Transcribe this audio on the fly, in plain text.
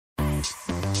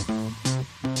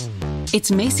It's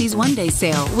Macy's One Day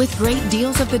Sale with great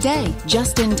deals of the day,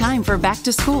 just in time for back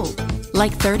to school.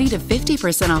 Like 30 to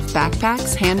 50% off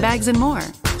backpacks, handbags, and more.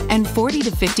 And 40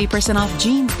 to 50% off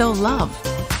jeans they'll love.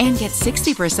 And get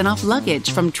 60% off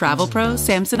luggage from Travel Pro,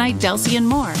 Samsonite, Delsey, and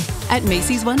more at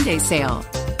Macy's One Day Sale.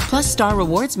 Plus, Star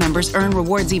Rewards members earn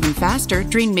rewards even faster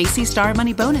during Macy's Star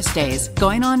Money Bonus Days,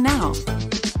 going on now.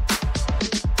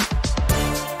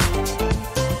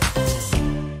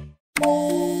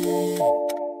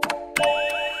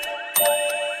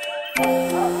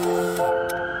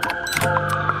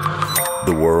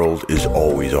 The world is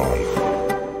always on,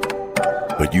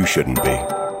 but you shouldn't be.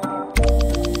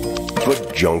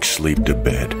 Put junk sleep to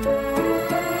bed.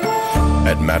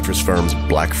 At Mattress Firm's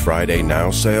Black Friday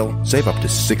Now sale, save up to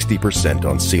 60%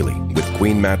 on Sealy, with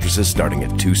queen mattresses starting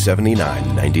at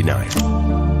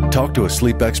 $279.99. Talk to a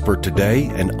sleep expert today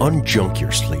and unjunk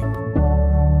your sleep.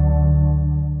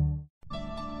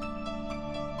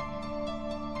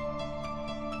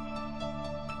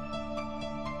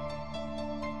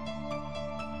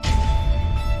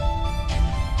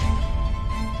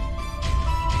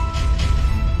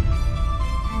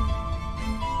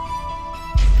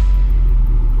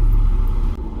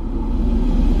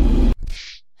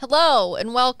 Hello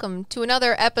and welcome to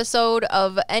another episode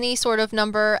of any sort of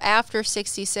number after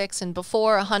 66 and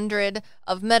before 100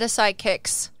 of Meta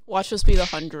Psyckicks. Watch this be the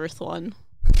 100th one.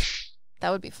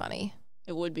 That would be funny.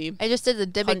 It would be. I just did the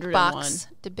Dybbuk box.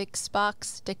 Dybbuk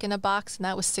box, dick in a box, and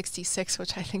that was 66,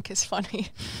 which I think is funny.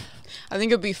 I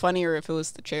think it'd be funnier if it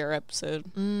was the chair episode.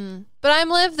 But I'm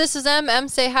Liv, this is M. M,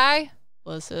 say hi.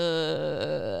 What's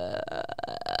up?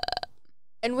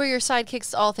 And we're your sidekicks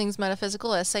to all things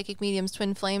metaphysical as psychic mediums,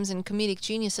 twin flames, and comedic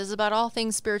geniuses about all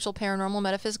things spiritual, paranormal,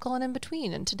 metaphysical, and in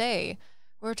between. And today,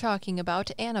 we're talking about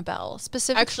Annabelle.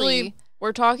 Specifically... Actually,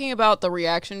 we're talking about the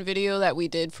reaction video that we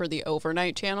did for the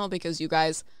Overnight channel because you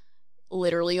guys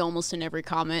literally almost in every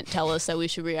comment tell us that we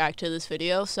should react to this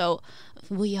video. So,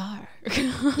 we are.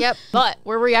 Yep. But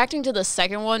we're reacting to the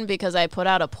second one because I put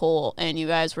out a poll and you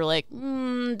guys were like,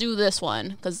 do this one.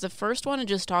 Because the first one, it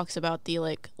just talks about the,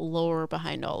 like, lore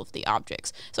behind all of the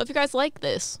objects. So if you guys like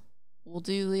this, we'll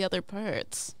do the other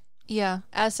parts. Yeah.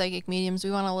 As psychic mediums,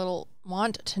 we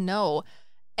want to know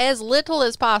as little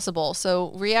as possible.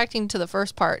 So reacting to the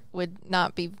first part would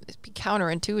not be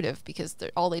counterintuitive because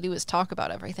all they do is talk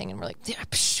about everything. And we're like,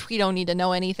 we don't need to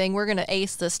know anything. We're going to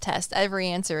ace this test. Every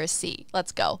answer is C.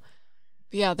 Let's go.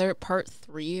 Yeah, their part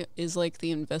 3 is like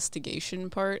the investigation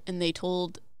part. And they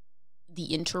told the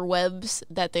interwebs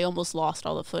that they almost lost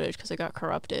all the footage because it got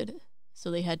corrupted. So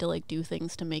they had to like do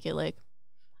things to make it like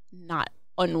not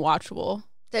unwatchable.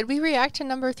 Did we react to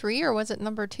number 3 or was it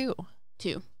number 2?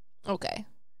 2. Okay.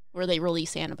 Where they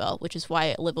release Annabelle, which is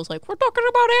why Liv was like, we're talking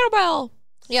about Annabelle.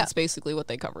 Yeah. That's basically what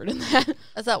they covered in that.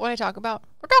 Is that what I talk about?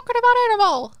 We're talking about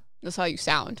Annabelle. That's how you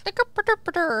sound.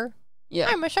 Yeah.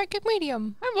 I'm a psychic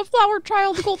medium. I'm a flower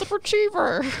child golden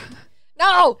retriever.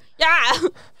 No! Yeah!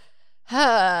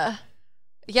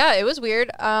 Yeah, it was weird.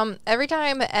 Every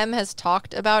time M has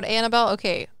talked about Annabelle,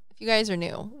 okay, if you guys are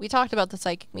new, we talked about the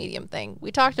psychic medium thing.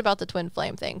 We talked about the twin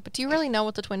flame thing. But do you really know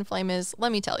what the twin flame is?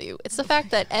 Let me tell you. It's the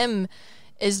fact that M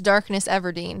is Darkness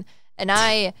Everdeen, and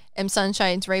I am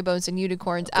Sunshine's Rainbows and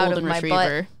Unicorns out of my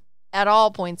butt at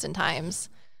all points and times.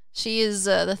 She is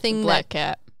the thing Black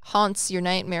cat haunts your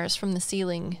nightmares from the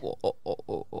ceiling.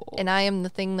 And I am the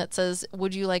thing that says,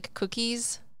 would you like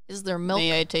cookies? Is there milk?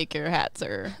 May I take your hat,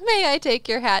 sir? May I take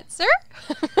your hat, sir?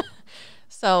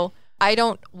 So I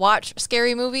don't watch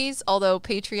scary movies, although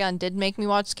Patreon did make me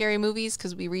watch scary movies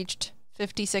because we reached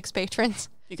 56 patrons.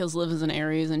 Because Liv is an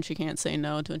Aries and she can't say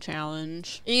no to a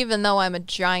challenge. Even though I'm a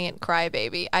giant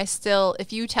crybaby, I still,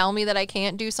 if you tell me that I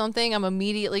can't do something, I'm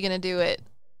immediately going to do it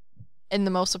in the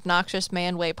most obnoxious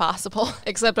man way possible.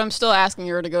 Except I'm still asking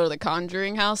her to go to the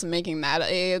Conjuring house and making that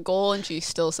a goal, and she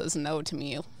still says no to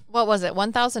me. What was it,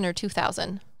 1,000 or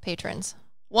 2,000 patrons?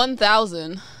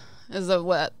 1,000 is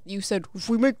what you said. If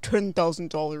we make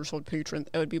 $10,000 on Patreon,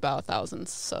 it would be about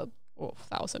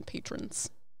 1,000 patrons.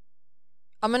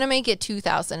 I'm going to make it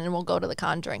 2,000 and we'll go to the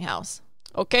Conjuring house.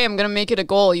 Okay, I'm going to make it a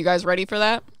goal. You guys ready for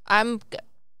that? I'm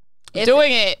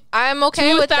doing it. I'm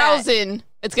okay with that. 2,000.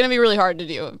 It's going to be really hard to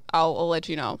do. I'll let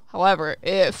you know. However,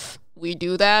 if we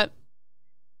do that,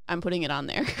 I'm putting it on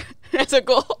there as a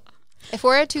goal. If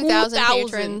we're at 2,000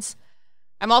 patrons.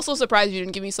 I'm also surprised you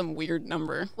didn't give me some weird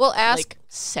number. We'll ask.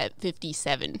 Like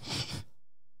 57.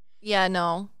 Yeah,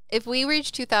 no. If we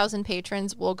reach 2,000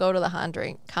 patrons, we'll go to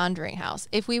the Conjuring house.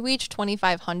 If we reach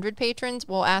 2,500 patrons,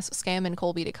 we'll ask Scam and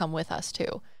Colby to come with us,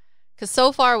 too. Because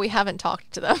so far, we haven't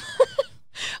talked to them.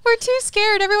 We're too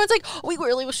scared. Everyone's like, we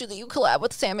really wish that you collab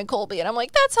with Sam and Colby. And I'm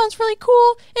like, that sounds really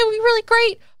cool. It would be really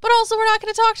great. But also, we're not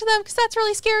going to talk to them because that's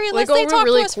really scary unless they talk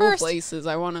really to us cool first. places.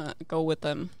 I want to go with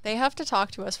them. They have to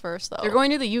talk to us first, though. They're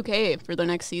going to the UK for the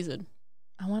next season.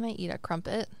 I want to eat a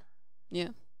crumpet. Yeah.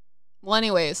 Well,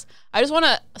 anyways, I just want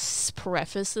to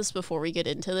preface this before we get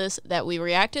into this, that we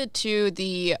reacted to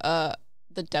the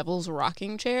Devil's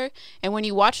Rocking Chair. And when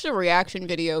you watch the reaction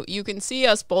video, you can see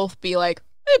us both be like,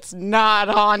 it's not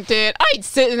haunted. I'd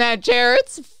sit in that chair.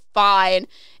 It's fine.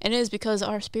 And it is because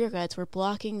our spirit guides were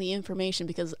blocking the information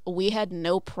because we had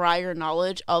no prior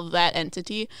knowledge of that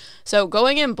entity. So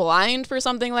going in blind for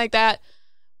something like that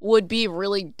would be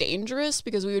really dangerous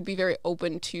because we would be very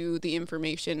open to the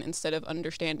information instead of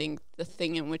understanding the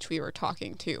thing in which we were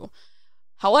talking to.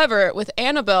 However, with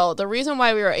Annabelle, the reason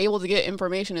why we were able to get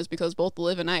information is because both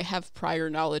Liv and I have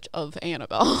prior knowledge of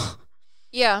Annabelle.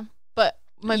 Yeah. But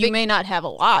you may not have a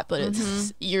lot, but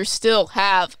it's you still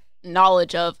have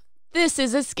knowledge of, this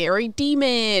is a scary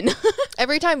demon.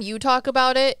 Every time you talk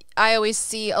about it, I always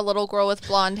see a little girl with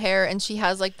blonde hair, and she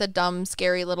has like the dumb,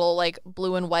 scary little like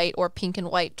blue and white or pink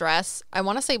and white dress. I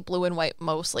want to say blue and white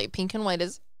mostly. Pink and white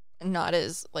is not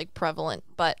as like prevalent,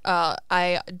 but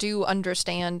I do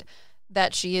understand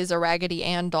that she is a Raggedy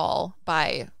Ann doll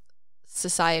by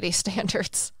society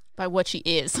standards. By what she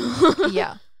is.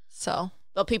 Yeah. So.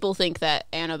 But people think that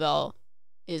Annabelle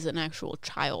is an actual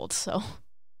child, so.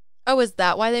 Oh, is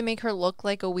that why they make her look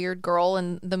like a weird girl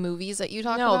in the movies that you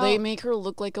talk about? No, they make her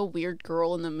look like a weird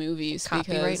girl in the movies.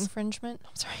 Copyright infringement?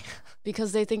 I'm sorry.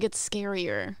 Because they think it's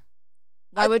scarier.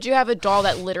 Why would you have a doll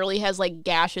that literally has, like,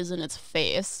 gashes in its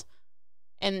face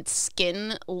and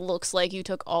skin looks like you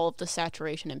took all of the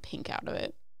saturation and pink out of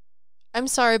it? I'm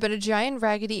sorry, but a giant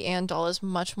Raggedy Ann doll is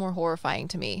much more horrifying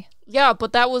to me. Yeah,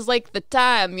 but that was, like, the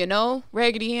time, you know?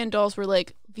 Raggedy Ann dolls were,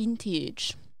 like,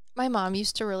 vintage. My mom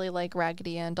used to really like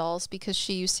Raggedy Ann dolls because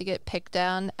she used to get picked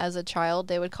on as a child.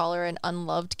 They would call her an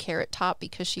unloved carrot top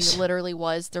because she literally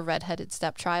was the redheaded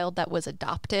stepchild that was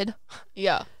adopted.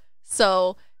 Yeah.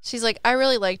 So she's like, I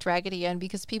really liked Raggedy Ann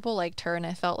because people liked her, and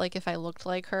I felt like if I looked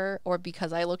like her or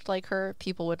because I looked like her,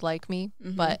 people would like me,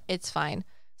 but it's fine.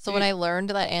 So when I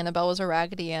learned that Annabelle was a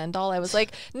Raggedy Ann doll, I was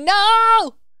like,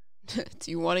 no!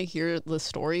 Do you want to hear the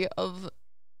story of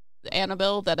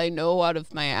Annabelle that I know out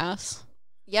of my ass?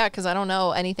 Yeah, because I don't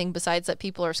know anything besides that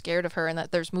people are scared of her and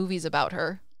that there's movies about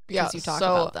her because you talk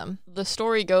about them. The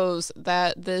story goes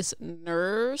that this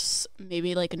nurse,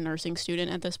 maybe like a nursing student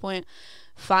at this point,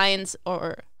 finds,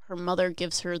 or her mother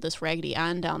gives her this Raggedy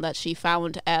Ann doll that she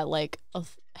found at like a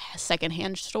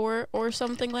secondhand store or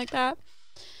something like that.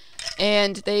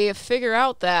 And they figure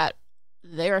out that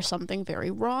there's something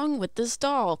very wrong with this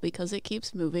doll because it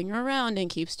keeps moving around and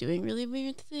keeps doing really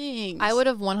weird things. I would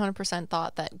have 100%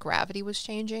 thought that gravity was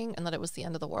changing and that it was the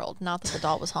end of the world, not that the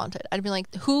doll was haunted. I'd be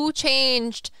like, who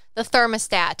changed the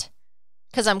thermostat?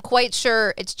 Because I'm quite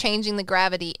sure it's changing the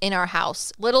gravity in our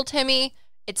house. Little Timmy,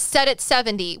 it's set at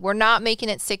 70. We're not making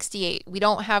it 68. We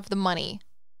don't have the money.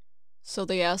 So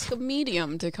they ask a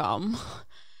medium to come.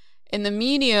 And the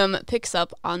medium picks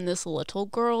up on this little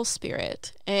girl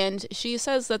spirit. And she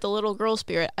says that the little girl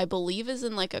spirit, I believe, is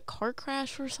in like a car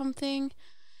crash or something.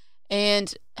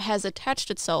 And has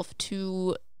attached itself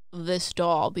to this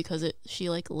doll because she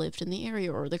like lived in the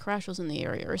area, or the crash was in the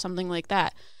area, or something like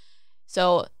that.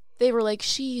 So they were like,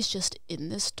 she's just in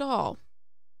this doll.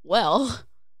 Well,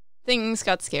 things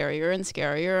got scarier and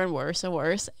scarier and worse and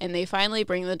worse. And they finally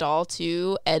bring the doll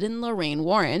to Ed and Lorraine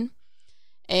Warren.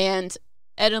 And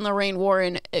Ed and Lorraine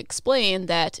Warren explain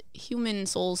that human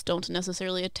souls don't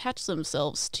necessarily attach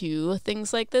themselves to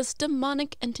things like this.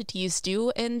 Demonic entities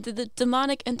do, and the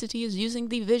demonic entity is using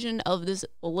the vision of this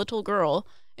little girl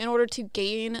in order to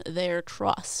gain their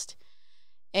trust.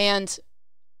 And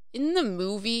in the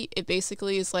movie, it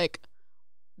basically is like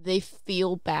they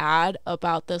feel bad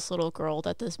about this little girl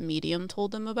that this medium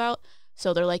told them about.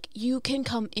 So they're like, you can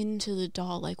come into the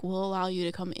doll. Like, we'll allow you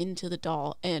to come into the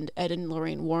doll. And Ed and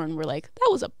Lorraine Warren were like, that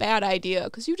was a bad idea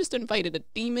because you just invited a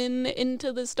demon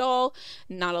into this doll,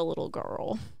 not a little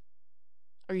girl.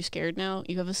 Are you scared now?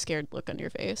 You have a scared look on your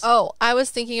face. Oh, I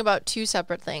was thinking about two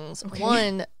separate things. Okay.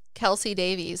 One, Kelsey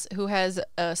Davies, who has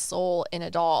a soul in a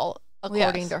doll,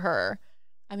 according to her.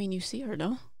 I mean, you see her,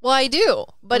 no? Well, I do.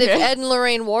 But Okay. if Ed and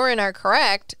Lorraine Warren are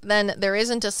correct, then there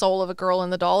isn't a soul of a girl in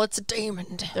the doll. It's a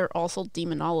demon. They're also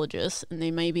demonologists, and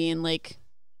they may be in, like,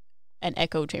 an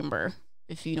echo chamber,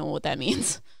 if you know what that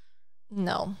means.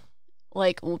 No.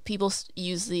 Like, when people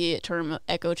use the term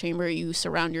echo chamber, you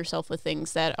surround yourself with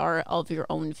things that are of your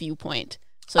own viewpoint.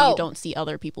 So Oh. you don't see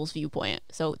other people's viewpoint.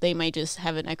 So they might just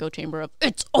have an echo chamber of,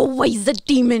 it's always a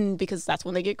demon, because that's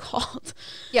when they get called.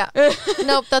 Yeah.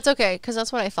 Nope, that's okay, because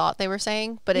that's what I thought they were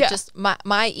saying. But it Yeah. just,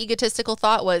 my egotistical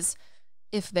thought was,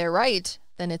 if they're right,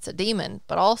 then it's a demon.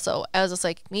 But also, as a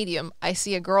psychic medium, I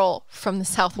see a girl from the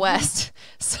Southwest.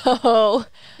 So,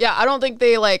 Yeah, I don't think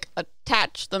they like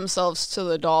attach themselves to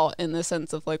the doll in the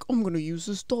sense of like, I'm gonna use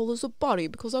this doll as a body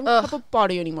because I don't have a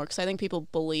body anymore. Because I think people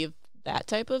believe that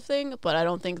type of thing, but I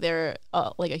don't think they're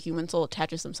like a human soul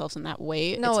attaches themselves in that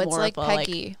way. no, it's more like of a,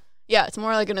 Peggy. yeah, it's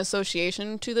more like an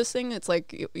association to this thing. It's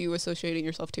like you associating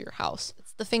yourself to your house.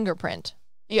 It's the fingerprint,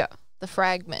 Yeah. the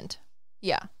fragment.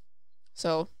 Yeah.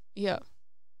 So yeah,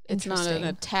 it's not an Interesting.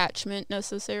 attachment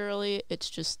necessarily. It's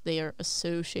just they are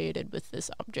associated with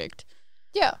this object.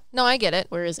 Yeah. No, I get it.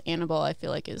 Whereas Annabelle, I feel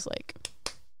like, is like,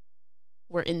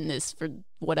 we're in this for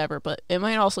whatever, but it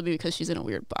might also be because she's in a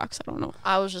weird box. I don't know.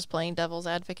 I was just playing devil's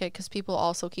advocate because people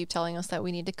also keep telling us that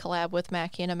we need to collab with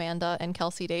Mackie and Amanda and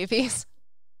Kelsey Davies.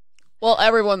 Well,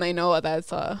 everyone they know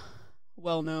that's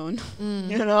well known,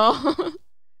 you know?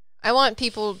 I want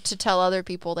people to tell other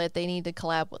people that they need to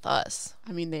collab with us.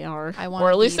 I mean, they are. I wanna or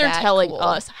at least be they're that telling cool.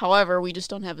 us. However, we just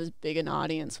don't have as big an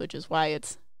audience, which is why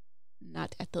it's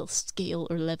not at the scale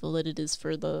or level that it is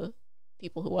for the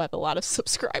people who have a lot of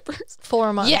subscribers.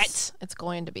 4 months. Yet. It's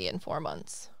going to be in 4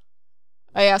 months.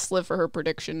 I asked Liv for her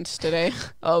predictions today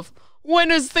of when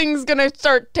is things gonna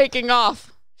start taking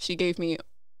off. She gave me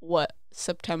what,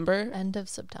 September? End of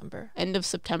September. End of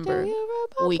September. Do you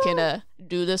remember? We can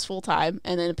do this full time,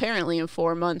 and then apparently in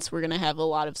 4 months we're gonna have a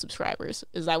lot of subscribers.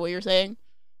 Is that what you're saying?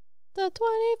 The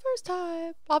 21st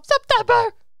time of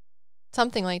September.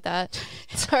 Something like that.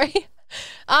 Sorry.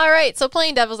 All right. So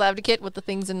playing devil's advocate with the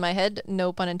things in my head.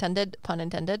 No pun intended. Pun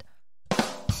intended.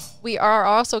 We are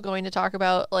also going to talk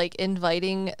about like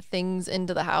inviting things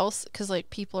into the house because like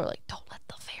people are like, don't let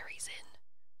the fairies in.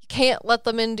 You can't let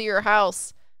them into your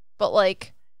house. But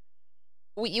like,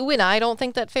 you and I don't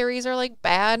think that fairies are like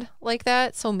bad like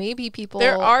that. So maybe people.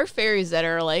 There are fairies that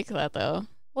are like that though.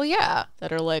 Well, yeah.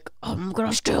 That are like, I'm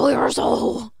gonna steal your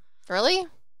soul. Really?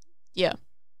 Yeah.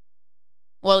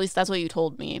 Well, at least that's what you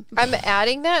told me. I'm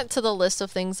adding that to the list of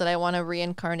things that I want to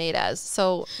reincarnate as.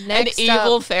 So next An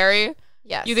evil up, fairy?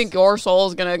 yes. You think your soul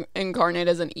is gonna incarnate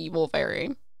as an evil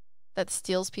fairy? that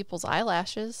steals people's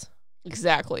eyelashes?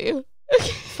 Exactly.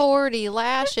 40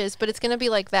 lashes, but it's going to be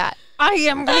like that. I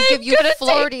am I'm going to give you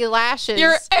 40 lashes.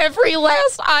 your every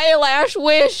last eyelash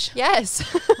wish. Yes.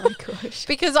 Oh my gosh.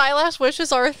 Because eyelash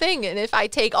wishes are a thing. And if I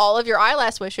take all of your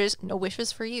eyelash wishes, no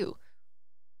wishes for you.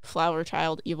 Flower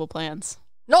child, evil plans.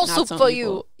 No Not soup some for people.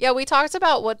 you. Yeah, we talked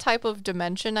about what type of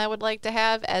dimension I would like to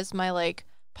have as my like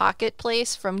pocket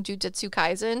place from Jujutsu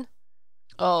Kaisen.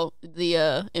 Oh,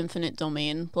 the infinite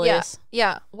domain place.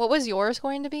 Yeah. What was yours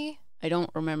going to be? I don't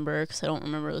remember because I don't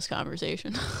remember this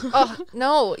conversation. Oh,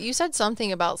 no. You said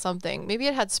something about something. Maybe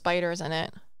it had spiders in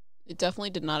it. It definitely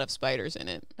did not have spiders in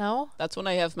it. No? That's when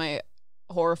I have my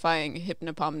horrifying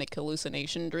hypnopomnic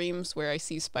hallucination dreams where I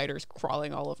see spiders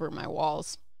crawling all over my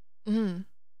walls. Mm.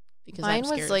 Because Mine I'm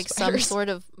scared was of like some spiders. sort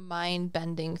of mind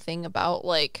bending thing about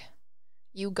like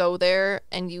you go there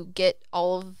and you get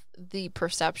all of the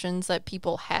perceptions that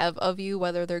people have of you,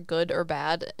 whether they're good or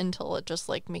bad, until it just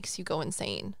like makes you go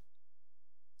insane.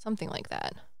 Something like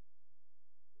that.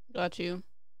 Got you.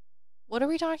 What are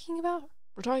we talking about?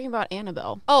 We're talking about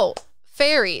Annabelle. Oh,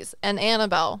 fairies and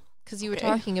Annabelle. Because you were Okay.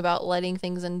 talking about letting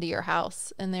things into your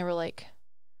house, and they were like,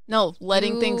 No,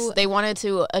 letting things. You- They wanted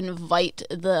to invite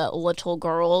the little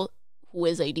girl who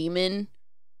is a demon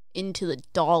into the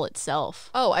doll itself.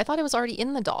 oh, I thought it was already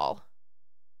in the doll.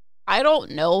 I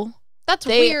don't know. That's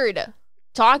They- weird.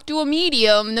 Talked to a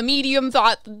medium. The medium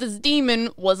thought that this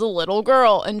demon was a little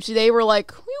girl, and they were like,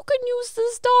 "You can use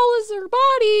this doll as your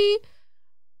body,"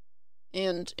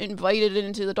 and invited it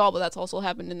into the doll. But that's also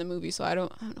happened in the movie, so I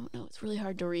don't know. It's really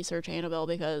hard to research Annabelle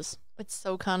because It's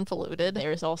so convoluted.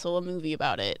 there's also a movie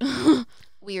about it.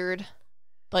 Weird.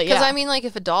 But Because yeah, I mean, like,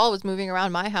 if a doll was moving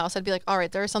around my house, I'd be like, all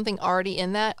right, there's something already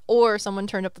in that. Or someone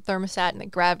turned up the thermostat and the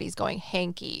gravity's going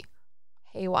hanky,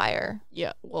 haywire.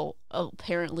 yeah. Well,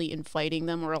 apparently inviting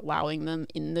them or allowing them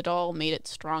in the doll made it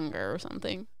stronger or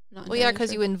something. Not Well, yeah, entirely because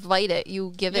sure. you invite it.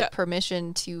 You give Yeah. it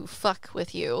permission to fuck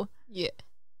with you. yeah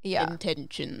Yeah.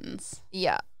 intentions.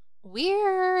 Yeah.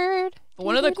 Weird. But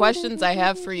one of the questions I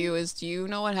have for you is, do you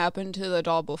know what happened to the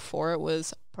doll before it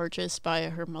was purchased by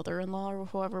her mother-in-law or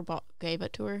whoever gave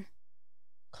it to her?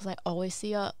 Because I always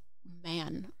see a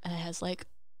man that has like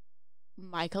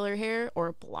my color hair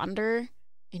or blonder,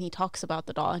 and he talks about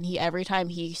the doll. And every time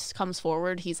he comes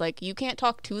forward, he's like, "You can't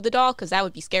talk to the doll because that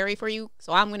would be scary for you.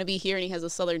 So I'm gonna be here." And he has a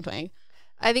southern twang.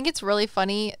 I think it's really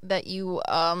funny that you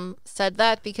said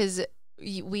that because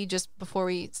we just, before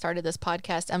we started this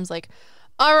podcast, Em's like,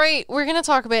 all right, we're going to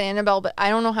talk about Annabelle, but I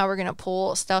don't know how we're going to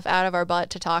pull stuff out of our butt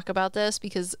to talk about this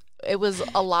because it was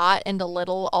a lot and a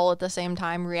little all at the same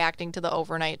time reacting to the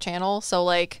overnight channel. So,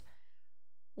 like,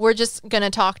 we're just going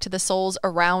to talk to the souls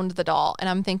around the doll. And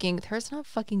I'm thinking, there's not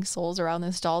fucking souls around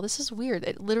this doll. This is weird.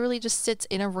 It literally just sits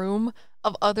in a room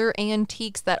of other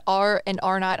antiques that are and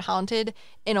are not haunted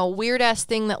in a weird-ass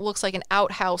thing that looks like an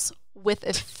outhouse with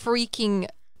a freaking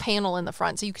panel in the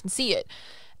front so you can see it.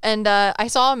 And I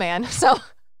saw a man, so...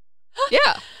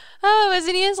 Yeah. Oh,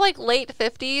 isn't he in his, like, late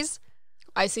 50s?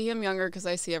 I see him younger because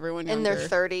I see everyone younger. In their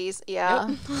 30s, yeah.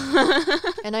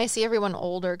 Yep. And I see everyone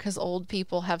older because old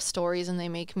people have stories and they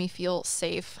make me feel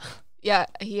safe. Yeah,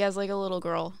 he has like a little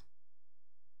girl.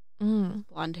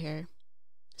 Blonde hair.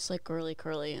 It's like girly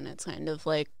curly and it's kind of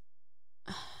like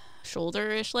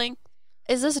shoulder-ish length.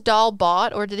 Is this doll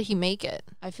bought or did he make it?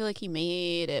 I feel like he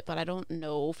made it, but I don't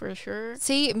know for sure.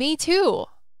 See, me too.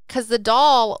 Because the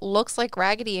doll looks like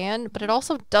Raggedy Ann, but it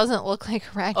also doesn't look like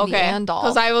a Raggedy Ann doll.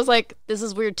 Because I was like, this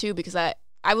is weird too, because I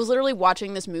was literally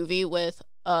watching this movie with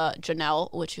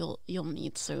Janelle, which you'll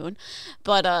meet soon.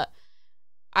 But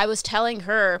I was telling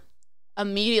her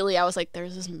immediately, I was like,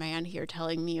 there's this man here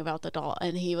telling me about the doll.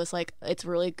 And he was like, it's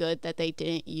really good that they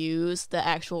didn't use the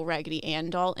actual Raggedy Ann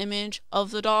doll image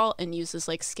of the doll and use this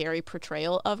like scary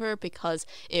portrayal of her because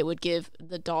it would give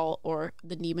the doll or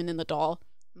the demon in the doll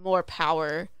more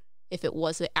power if it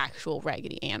was the actual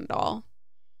Raggedy Ann doll.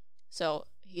 So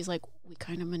he's like, we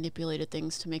kind of manipulated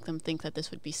things to make them think that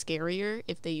this would be scarier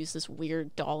if they use this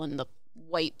weird doll in the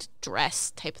white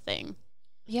dress type thing.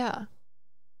 Yeah.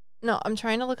 No, I'm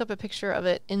trying to look up a picture of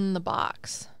it in the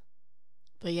box.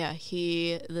 But yeah,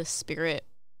 the spirit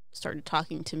started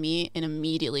talking to me and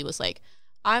immediately was like,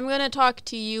 I'm going to talk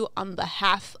to you on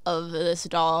behalf of this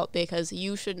doll because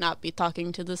you should not be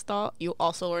talking to this doll. You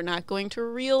also are not going to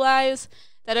realize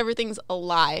that everything's a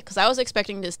lie. Because I was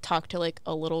expecting to talk to like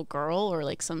a little girl or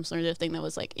like some sort of thing that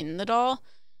was like in the doll.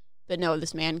 But no,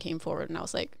 this man came forward and I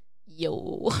was like,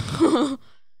 yo.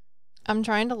 I'm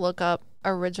trying to look up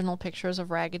original pictures of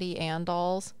Raggedy Ann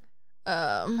dolls.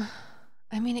 I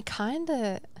mean, it kind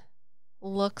of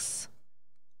looks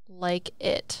like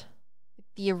it.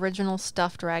 The original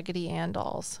stuffed Raggedy Ann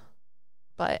dolls.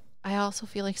 But I also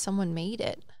feel like someone made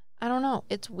it. I don't know.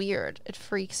 It's weird. It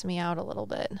freaks me out a little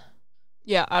bit.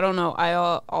 Yeah, I don't know. I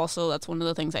also, that's one of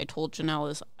the things I told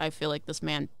Janelle is I feel like this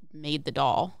man made the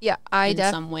doll. Yeah, in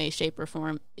some way, shape, or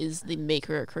form is the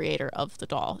maker or creator of the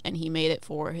doll. And he made it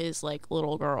for his like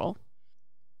little girl.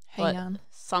 Hang on.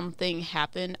 Something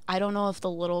happened. I don't know if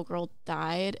the little girl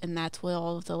died and that's where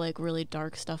all of the like really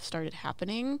dark stuff started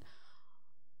happening.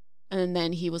 And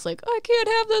then he was like, I can't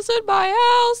have this in my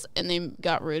house. And they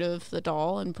got rid of the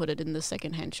doll and put it in the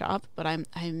secondhand shop. But I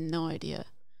have no idea.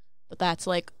 But that's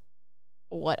like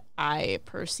what I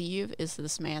perceive is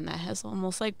this man that has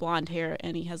almost like blonde hair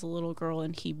and he has a little girl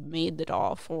and he made the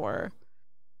doll for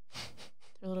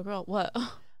the little girl. What?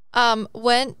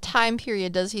 When time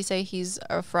period does he say he's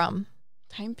from?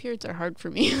 Time periods are hard for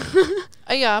me.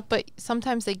 Yeah, but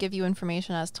sometimes they give you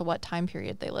information as to what time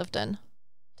period they lived in.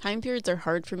 Time periods are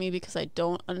hard for me because I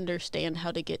don't understand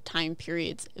how to get time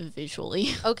periods visually.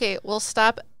 Okay, well,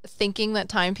 stop thinking that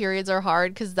time periods are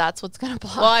hard because that's what's going to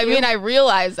block Well, I you. mean, I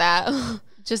realize that.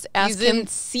 Just ask He's him. in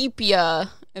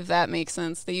sepia, if that makes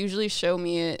sense. They usually show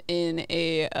me it in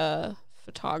a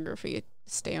photography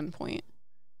standpoint.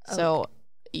 Okay. So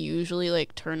usually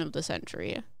like turn of the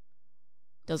century.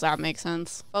 Does that make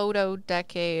sense? Photo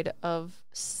decade of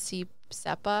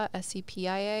sepia,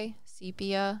 S-E-P-I-A,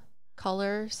 sepia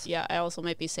colors. Yeah, I also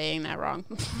might be saying that wrong.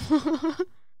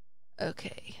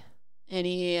 Okay. And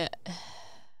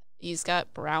he's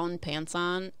got brown pants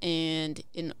on and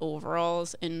in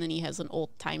overalls, and then he has an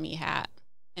old-timey hat,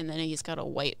 and then he's got a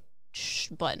white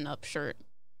button-up shirt.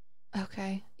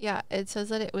 Okay. Yeah, it says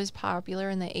that it was popular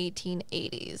in the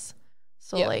 1880s.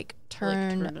 So, Yeah, like,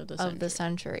 turn of of the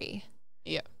century.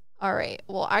 Yeah. All right.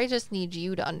 Well, I just need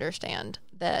you to understand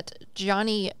that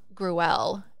Johnny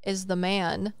Gruelle is the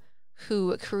man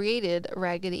who created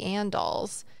Raggedy Ann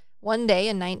dolls. One day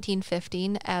in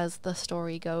 1915, as the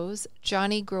story goes,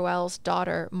 Johnny Gruelle's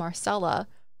daughter, Marcella,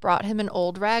 brought him an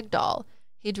old rag doll.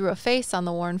 He drew a face on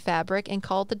the worn fabric and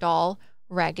called the doll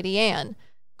Raggedy Ann.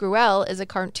 Gruelle is a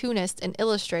cartoonist and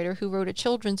illustrator who wrote a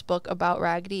children's book about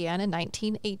Raggedy Ann in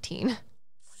 1918. What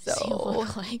does he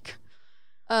look like?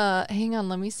 Hang on,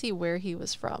 let me see where he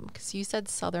was from, because you said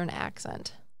Southern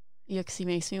accent. Yeah, because he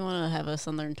makes me want to have a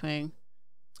Southern twang.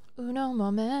 Uno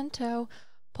momento,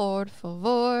 por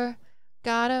favor.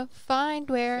 Gotta find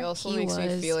where He also he makes me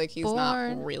was feel like he's born.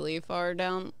 not really far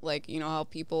down. Like, you know how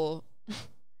people,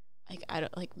 like, I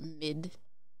don't, like, mid.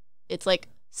 It's, like,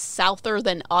 souther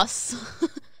than us.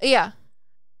 Yeah.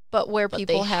 But where But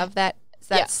people they have that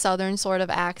southern sort of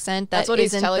accent that That's what he's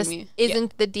isn't telling the, me.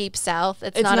 isn't the deep south.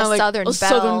 It's, It's not a like southern belle.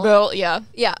 Southern belle, yeah.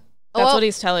 Yeah. That's what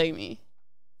he's telling me.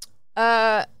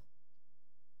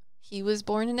 He was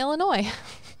born in Illinois.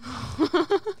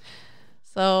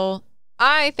 So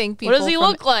I think people What does he from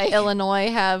look like? Illinois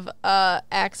have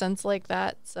accents like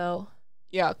that. So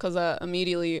Yeah, because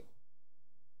immediately,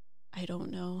 I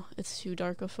don't know. It's too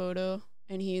dark a photo.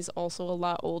 And he's also a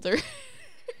lot older.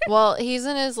 well, he's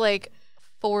in his like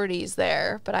 40s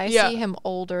there, but I see him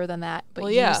older than that. But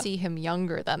you see him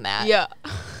younger than that. Yeah.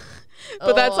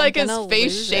 But that's like I'm his gonna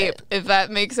face lose shape, it. if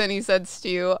that makes any sense to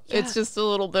you. Yeah. It's just a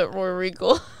little bit more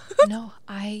regal. No,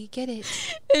 I get it.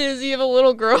 Does he have a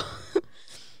little girl?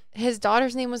 His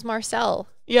daughter's name was Marcel.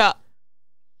 Yeah.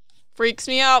 Freaks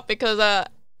me out because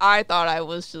I thought I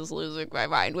was just losing my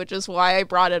mind, which is why I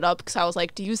brought it up, because I was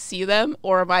like, do you see them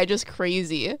or am I just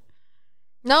crazy?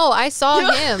 No, I saw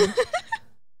him.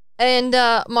 And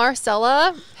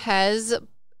Marcella has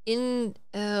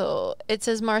it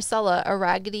says Marcella, a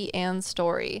Raggedy Ann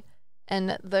story.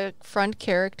 And the front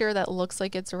character that looks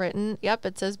like it's written, yep,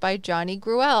 it says by Johnny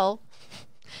Gruelle.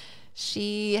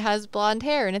 She has blonde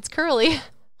hair and it's curly.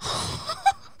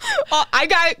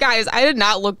 Guys, I did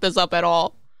not look this up at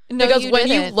all. No, because you when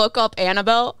you didn't. look up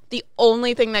Annabelle, the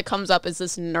only thing that comes up is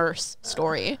this nurse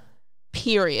story.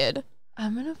 Period.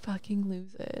 I'm gonna fucking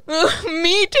lose it.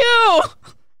 Me too.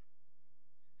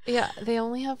 Yeah, they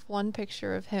only have one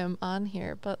picture of him on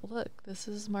here, but look, this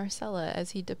is Marcella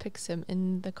as he depicts him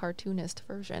in the cartoonist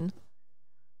version.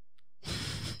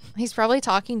 He's probably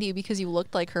talking to you because you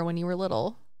looked like her when you were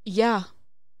little. Yeah,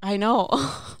 I know.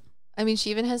 I mean,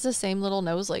 she even has the same little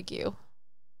nose like you.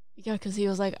 Yeah, because he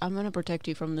was like, I'm going to protect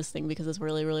you from this thing because it's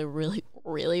really, really, really,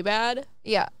 really bad.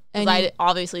 Yeah. And I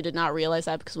obviously did not realize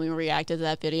that because when we reacted to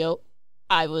that video,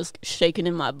 I was shaking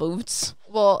in my boots.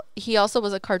 Well, he also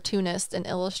was a cartoonist and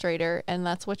illustrator, and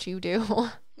that's what you do.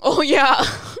 Oh, yeah.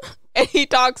 And he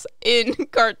talks in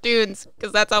cartoons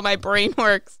because that's how my brain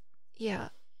works. Yeah.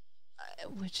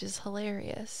 Which is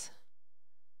hilarious.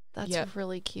 That's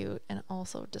really cute and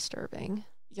also disturbing.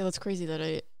 Yeah, that's crazy that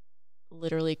I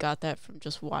literally got that from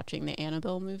just watching the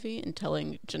Annabelle movie and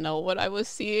telling Janelle what I was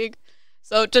seeing.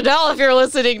 So, Janelle, if you're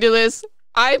listening to this,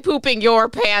 I'm pooping your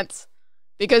pants.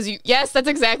 Because yes, that's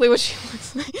exactly what she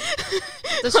looks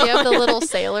like. Does she have the little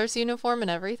sailor's uniform and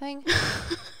everything?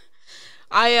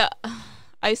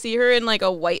 I see her in like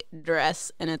a white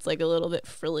dress and it's like a little bit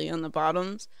frilly on the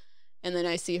bottoms. And then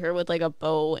I see her with like a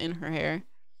bow in her hair.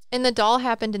 And the doll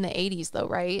happened in the 80s though,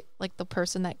 right? Like the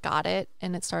person that got it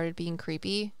and it started being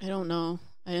creepy. I don't know.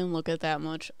 I didn't look at that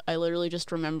much. I literally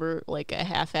just remember like a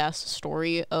half-assed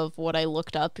story of what I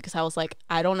looked up because I was like,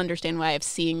 I don't understand why I'm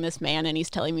seeing this man and he's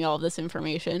telling me all of this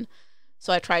information.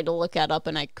 So I tried to look that up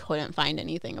and I couldn't find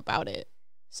anything about it.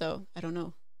 So I don't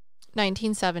know.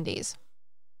 1970s,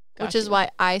 Got which is you. why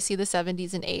I see the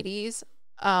 70s and 80s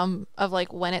of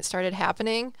like when it started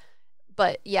happening.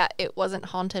 But yeah, it wasn't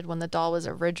haunted when the doll was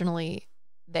originally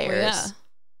theirs. yeah.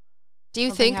 Do you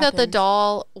Something think that the happened.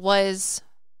 doll was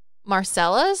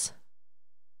Marcella's?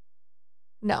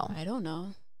 No. I don't know.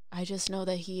 I just know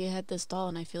that he had this doll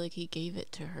and I feel like he gave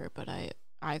it to her, but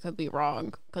I could be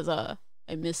wrong because I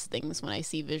miss things when I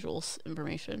see visuals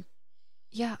information.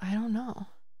 Yeah, I don't know.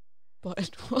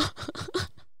 But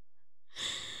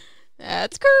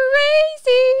that's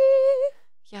crazy.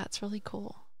 Yeah, it's really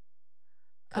cool.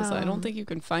 Because I don't think you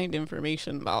can find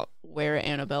information about where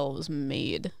Annabelle was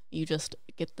made. You just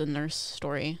get the nurse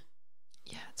story.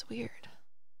 Yeah, it's weird.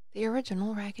 The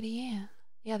original Raggedy Ann.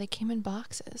 Yeah, they came in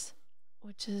boxes,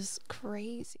 which is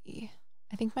crazy.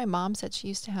 I think my mom said she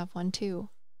used to have one too.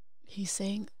 He's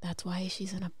saying that's why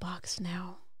she's in a box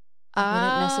now.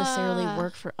 Wouldn't necessarily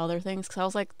work for other things because I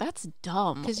was like, that's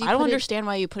dumb. 'Cause you I don't put it- understand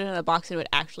why you put it in a box and it would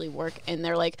actually work. And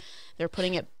they're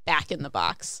putting it back in the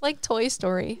box. Like Toy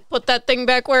Story. Put that thing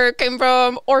back where it came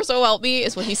from, or so help me,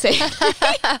 is what he's saying.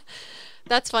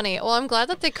 That's funny. Well, I'm glad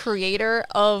that the creator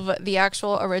of the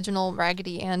actual original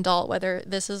Raggedy Ann doll, whether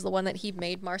this is the one that he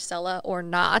made Marcella or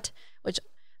not, which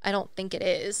I don't think it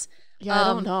is, Yeah, I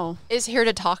don't know. is here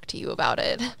to talk to you about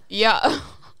it. Yeah.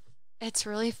 It's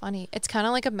really funny. It's kind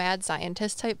of like a mad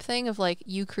scientist type thing of like,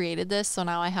 you created this, so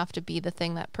now I have to be the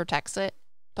thing that protects it.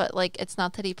 But like, it's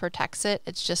not that he protects it.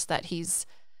 It's just that he's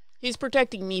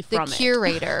protecting me the from it.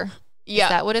 curator. Yeah. Is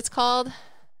that what it's called?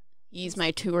 He's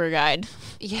my tour guide,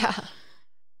 Yeah.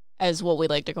 as what we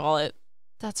like to call it.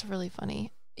 That's really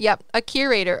funny. Yep, a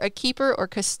curator, a keeper or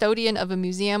custodian of a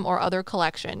museum or other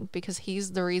collection, because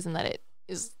he's the reason that it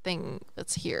is thing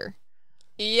that's here.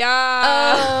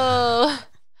 Yeah.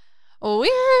 Oh,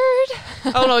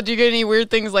 weird. Oh no, do you get any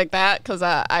weird things like that? Because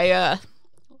I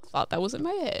thought that was in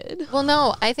my head. Well,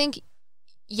 no, I think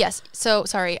yes. So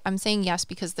sorry, I'm saying yes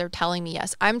because they're telling me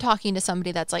yes. I'm talking to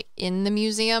somebody that's like in the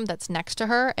museum that's next to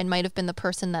her and might have been the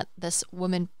person that this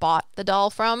woman bought the doll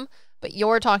from. But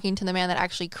you're talking to the man that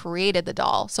actually created the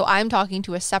doll. So I'm talking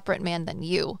to a separate man than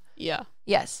you. Yeah.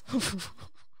 Yes.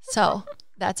 So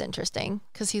that's interesting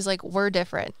because he's like, we're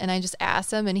different. And I just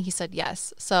asked him and he said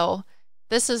yes. So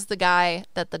this is the guy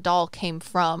that the doll came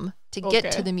from to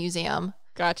get to the museum.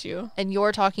 Got you. And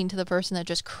you're talking to the person that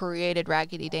just created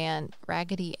Raggedy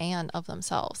Ann of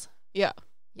themselves. Yeah.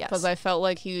 Yes. Because I felt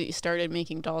like he started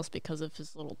making dolls because of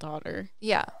his little daughter.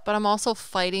 Yeah. But I'm also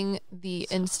fighting the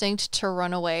instinct to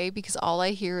run away because all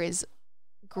I hear is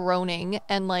groaning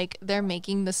and like they're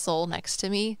making the soul next to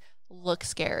me look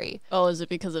scary. Oh, is it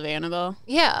because of Annabelle?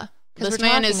 Yeah. This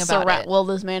man is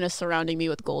this man is surrounding me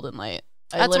with golden light.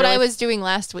 That's what I was doing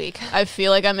last week. I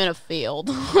feel like I'm in a field.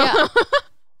 Yeah.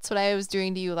 That's what I was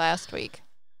doing to you last week.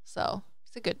 So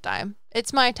it's a good time.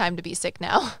 It's my time to be sick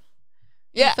now.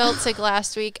 Yeah. You felt sick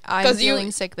last week. I'm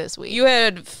feeling sick this week. You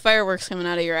had fireworks coming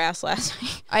out of your ass last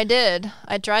week. I did.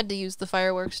 I tried to use the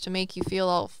fireworks to make you feel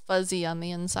all fuzzy on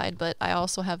the inside, but I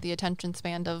also have the attention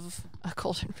span of a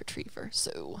golden retriever.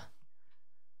 So,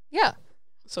 yeah.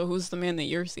 So who's the man that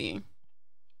you're seeing?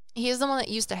 He's the one that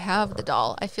used to have the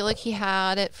doll. I feel like he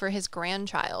had it for his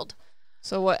grandchild.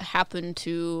 So what happened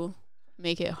to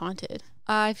make it haunted?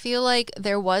 I feel like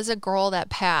there was a girl that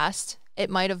passed. It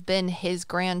might have been his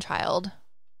grandchild.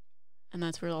 And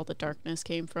that's where all the darkness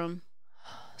came from.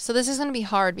 So this is going to be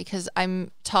hard because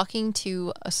I'm talking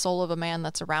to a soul of a man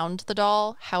that's around the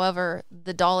doll. However,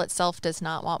 the doll itself does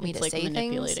not want me to say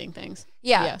manipulating things.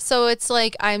 Yeah. So it's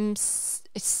like that's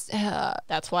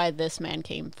why this man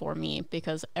came for me,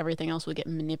 because everything else would get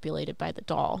manipulated by the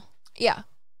doll. Yeah.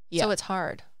 So it's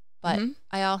hard. But Mm-hmm.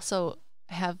 I also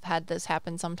have had this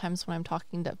happen sometimes when I'm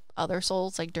talking to other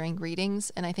souls, like during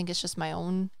readings. And I think it's just my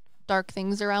own dark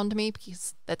things around me,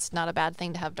 because that's not a bad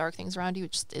thing to have dark things around you.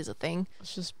 It just is a thing.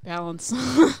 It's just balance.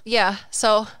 Yeah.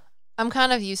 So I'm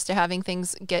kind of used to having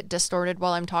things get distorted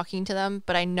while I'm talking to them,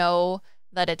 but I know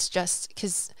that it's just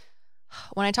because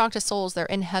when I talk to souls, they're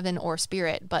in heaven or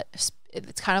spirit, but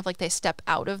it's kind of like they step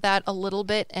out of that a little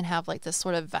bit and have like this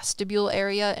sort of vestibule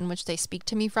area in which they speak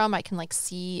to me from. I can like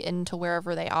see into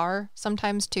wherever they are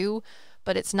sometimes too,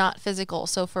 but it's not physical.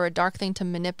 So for a dark thing to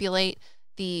manipulate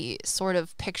the sort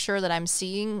of picture that I'm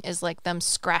seeing is like them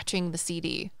scratching the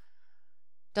CD.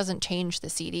 Doesn't change the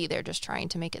CD. They're just trying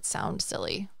to make it sound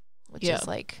silly, which is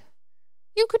like,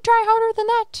 you could try harder than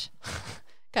that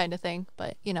kind of thing.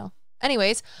 But, you know,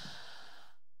 anyways,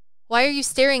 why are you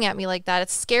staring at me like that?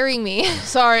 It's scaring me.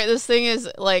 Sorry, this thing is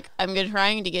like, I'm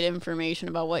trying to get information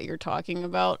about what you're talking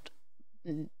about.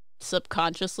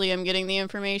 Subconsciously, I'm getting the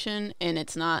information, and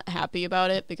it's not happy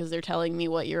about it because they're telling me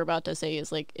what you're about to say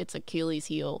is like, it's Achilles'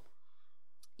 heel.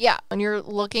 Yeah, when you're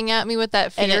looking at me with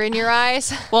that fear in your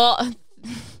eyes. Well,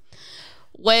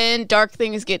 when dark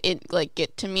things get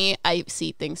to me, I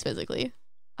see things physically.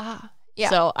 Yeah.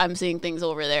 So I'm seeing things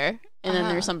over there, and then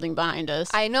there's something behind us.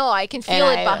 I know, I can feel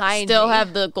it behind me. Still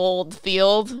have the gold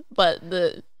field, but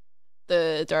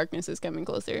the darkness is coming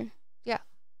closer. Yeah.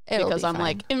 Because I'm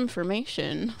like,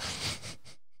 information.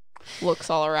 Looks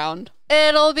all around.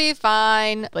 It'll be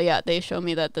fine. But yeah, they show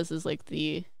me that this is like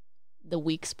the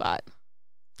weak spot.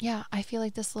 Yeah, I feel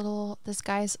like this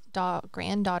guy's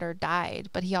granddaughter died,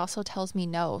 but he also tells me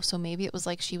no. So maybe it was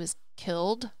like she was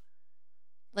killed,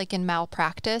 like in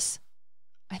malpractice.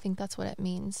 I think that's what it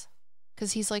means.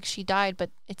 Because he's like, she died,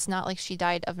 but it's not like she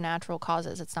died of natural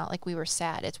causes. It's not like we were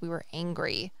sad. It's we were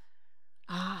angry.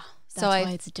 That's why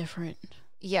it's different.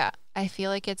 Yeah, I feel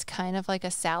like it's kind of like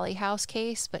a Sally House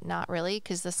case, but not really,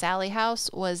 because the Sally House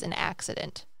was an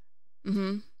accident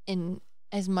in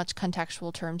as much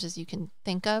contextual terms as you can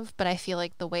think of. But I feel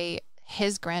like the way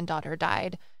his granddaughter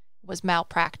died was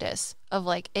malpractice, of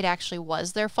like it actually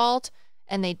was their fault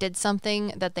and they did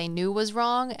something that they knew was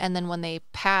wrong. And then when they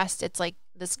passed, it's like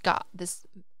this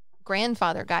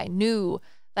grandfather guy knew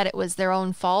that it was their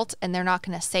own fault and they're not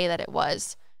going to say that it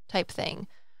was, type thing.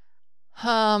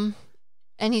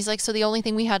 And he's like, so the only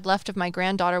thing we had left of my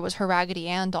granddaughter was her Raggedy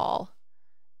Ann doll.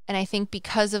 And I think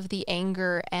because of the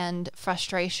anger and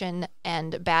frustration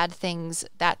and bad things,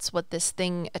 that's what this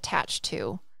thing attached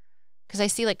to. Because I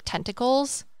see like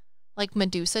tentacles, like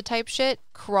Medusa type shit,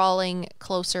 crawling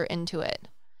closer into it.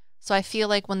 So I feel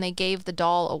like when they gave the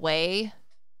doll away,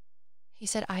 He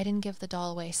said, I didn't give the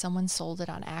doll away. Someone sold it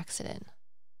on accident.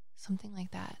 Something like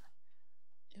that.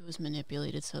 It was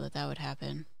manipulated so that would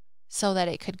happen. So that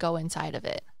it could go inside of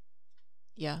it.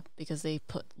 Yeah, because they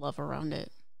put love around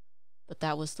it. But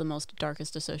that was the most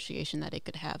darkest association that it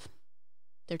could have.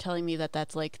 They're telling me that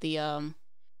that's like the,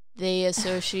 they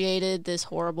associated this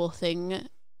horrible thing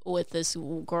with this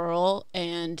girl,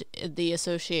 and the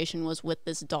association was with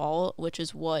this doll, which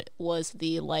is what was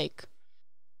the, like,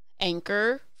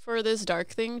 anchor for this dark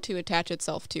thing to attach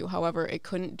itself to. However, it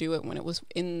couldn't do it when it was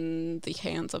in the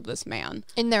hands of this man.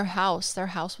 In their house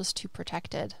was too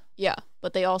protected. Yeah,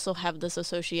 but they also have this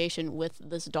association with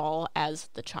this doll as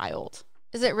the child.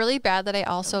 Is it really bad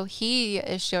that he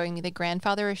is showing me, the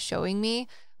grandfather is showing me,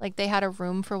 like they had a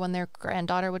room for when their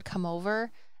granddaughter would come over,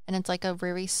 and it's like a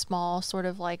very small sort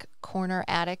of like corner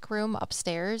attic room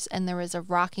upstairs, and there was a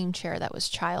rocking chair that was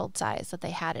child size that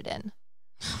they had it in.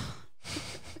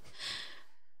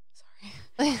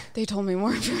 They told me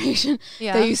more information.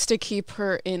 Yeah. They used to keep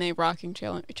her in a rocking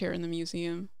chair in the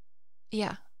museum.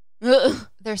 Yeah. Ugh.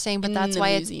 They're saying, but that's why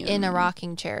it's in a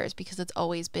rocking chair, is because it's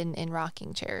always been in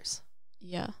rocking chairs.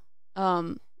 Yeah.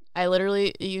 I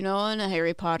literally, you know, in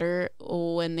Harry Potter,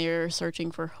 when they're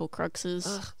searching for Horcruxes.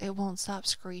 Ugh, it won't stop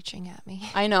screeching at me.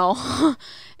 I know.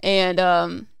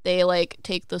 And they, like,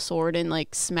 take the sword and,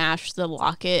 like, smash the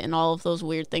locket, and all of those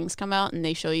weird things come out, and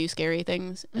they show you scary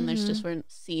things. And there's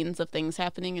different scenes of things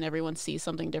happening, and everyone sees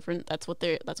something different. That's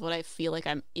what I feel like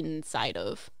I'm inside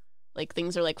of. Like,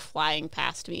 things are, like, flying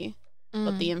past me.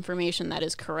 But the information that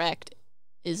is correct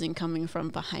isn't coming from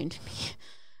behind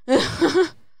me.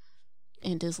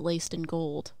 And is laced in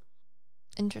gold.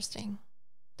 Interesting.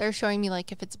 They're showing me,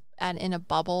 like, if it's in a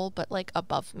bubble, but, like,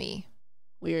 above me.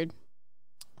 Weird.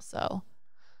 So,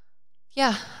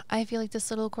 yeah, I feel like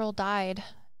this little girl died.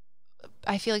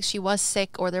 I feel like she was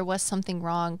sick, or there was something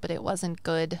wrong, but it wasn't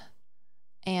good.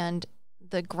 And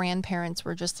the grandparents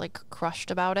were just, like, crushed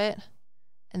about it.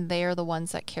 And they are the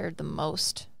ones that cared the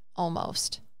most,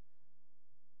 almost.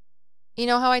 You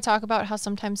know how I talk about how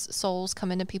sometimes souls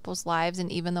come into people's lives,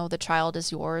 and even though the child is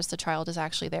yours, the child is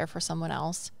actually there for someone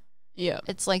else? Yeah.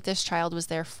 It's like this child was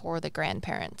there for the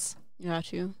grandparents.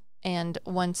 Got you. And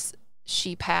once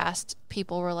she passed,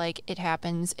 people were like, it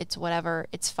happens, it's whatever,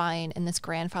 it's fine. And this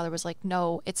grandfather was like,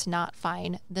 no, it's not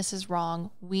fine. This is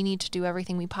wrong. We need to do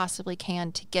everything we possibly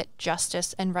can to get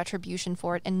justice and retribution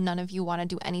for it, and none of you want to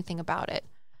do anything about it.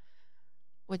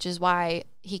 Which is why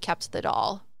he kept the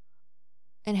doll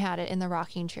and had it in the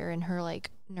rocking chair in her,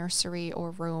 like, nursery or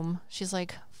room. She's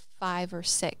like 5 or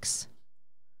 6,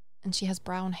 and she has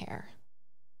brown hair.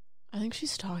 I think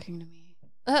she's talking to me.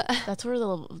 That's where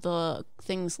the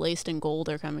things laced in gold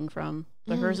are coming from.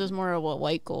 But hers is more of a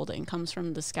white gold and comes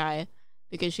from the sky,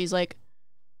 because she's like,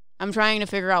 I'm trying to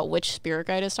figure out which spirit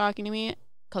guide is talking to me,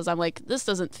 because I'm like, this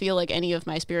doesn't feel like any of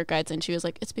my spirit guides. And she was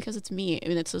like, it's because it's me. I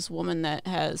mean, it's this woman that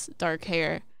has dark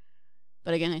hair.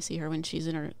 But again, I see her when she's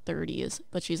in her 30s.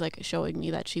 But she's, like, showing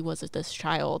me that she was this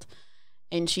child.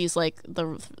 And she's like,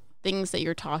 the things that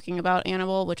you're talking about,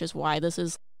 Annabelle, which is why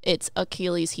it's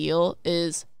Achilles' heel,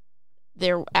 is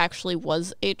there actually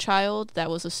was a child that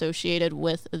was associated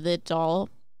with the doll,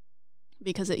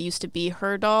 because it used to be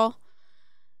her doll.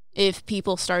 If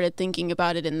people started thinking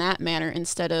about it in that manner,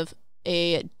 instead of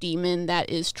a demon that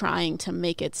is trying to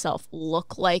make itself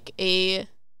look like a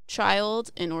child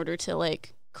in order to,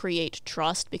 like, create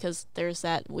trust, because there's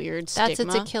that weird stigma. That's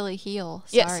its Achilles heel.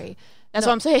 Yes. Sorry. That's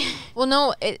what I'm saying. Well,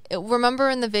 no, remember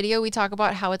in the video we talk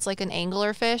about how it's like an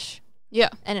anglerfish? Yeah.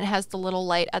 And it has the little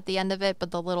light at the end of it,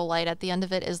 but the little light at the end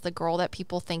of it is the girl that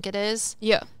people think it is.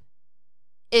 Yeah.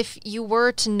 If you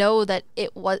were to know that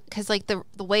it was, because, like, the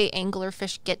way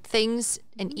anglerfish get things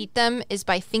and eat them is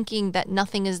by thinking that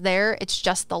nothing is there, it's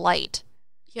just the light.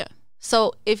 Yeah.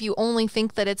 So if you only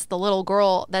think that it's the little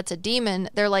girl that's a demon,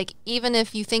 they're like, even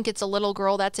if you think it's a little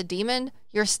girl that's a demon,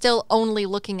 you're still only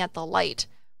looking at the light.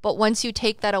 But once you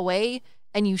take that away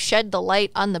and you shed the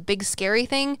light on the big scary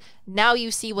thing, now you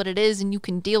see what it is and you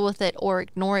can deal with it or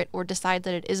ignore it or decide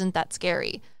that it isn't that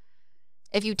scary.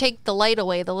 If you take the light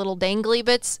away, the little dangly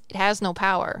bits, it has no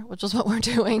power, which is what we're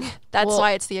doing. That's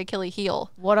why it's the Achilles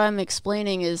heel. What I'm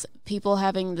explaining is people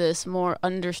having this more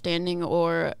understanding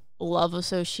or love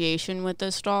association with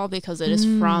this doll, because it is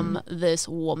from this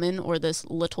woman or this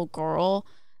little girl.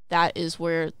 That is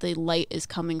where the light is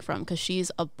coming from, because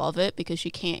she's above it because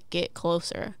she can't get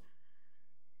closer.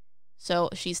 So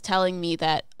she's telling me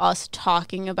that us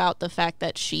talking about the fact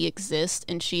that she exists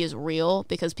and she is real,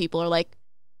 because people are like,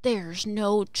 there's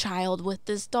no child with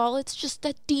this doll, it's just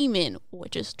a demon,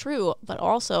 which is true, but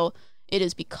also it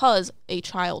is because a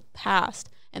child passed,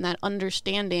 and that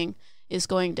understanding is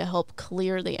going to help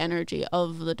clear the energy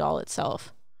of the doll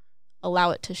itself.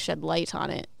 Allow it to shed light on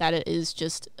it, that it is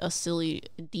just a silly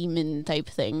demon type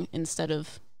thing instead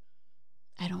of,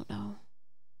 I don't know.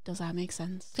 Does that make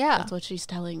sense? Yeah. That's what she's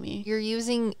telling me. You're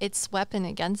using its weapon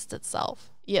against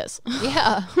itself. Yes.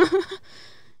 Yeah.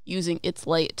 Using its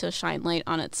light to shine light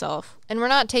on itself. And we're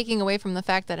not taking away from the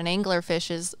fact that an anglerfish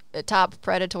is a top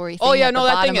predatory thing. Oh yeah, at no, the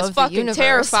that thing bottom is of the fucking universe.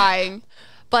 terrifying.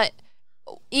 But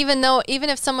even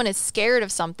if someone is scared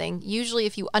of something, usually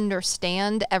if you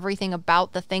understand everything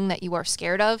about the thing that you are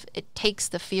scared of, it takes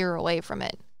the fear away from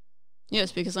it.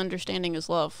 Yes, because understanding is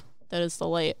love. That is the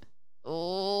light.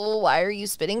 Oh, why are you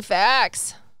spitting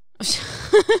facts?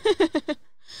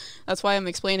 That's why I'm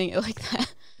explaining it like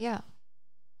that. Yeah.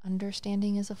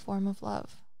 Understanding is a form of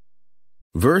love.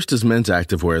 Versed is men's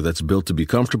activewear that's built to be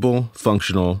comfortable,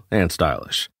 functional, and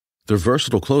stylish. Their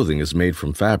versatile clothing is made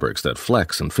from fabrics that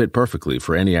flex and fit perfectly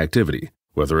for any activity,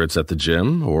 whether it's at the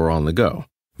gym or on the go.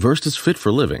 Versed is fit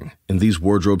for living, and these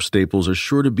wardrobe staples are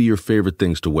sure to be your favorite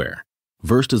things to wear.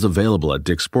 Versed is available at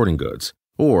Dick's Sporting Goods,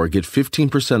 or get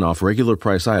 15% off regular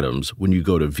price items when you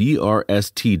go to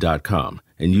vrst.com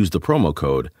and use the promo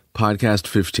code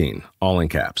podcast15, all in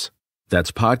caps.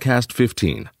 That's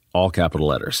podcast15, all capital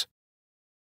letters.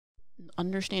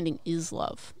 Understanding is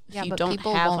love. If Yeah, you but don't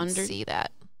people have won't see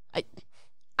that. I-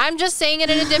 I'm just saying it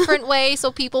in a different way so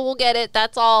people will get it.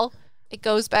 That's all. It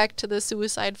goes back to the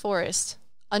suicide forest.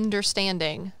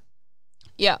 Understanding.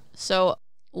 Yeah, so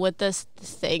with this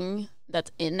thing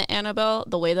that's in Annabelle,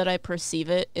 the way that I perceive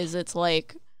it is it's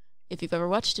like, if you've ever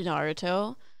watched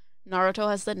Naruto, Naruto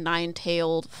has the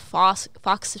nine-tailed fox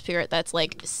spirit that's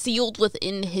like sealed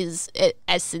within his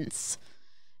essence.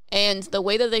 And the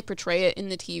way that they portray it in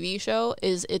the TV show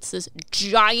is it's this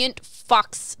giant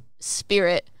fox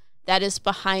spirit that is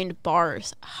behind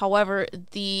bars. However,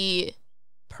 the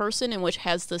person in which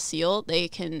has the seal, they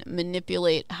can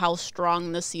manipulate how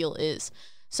strong the seal is.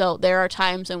 So there are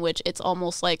times in which it's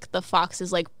almost like the fox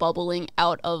is like bubbling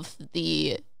out of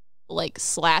the like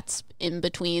slats in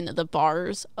between the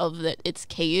bars of its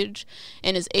cage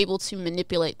and is able to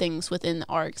manipulate things within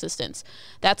our existence.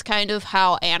 That's kind of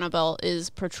how Annabelle is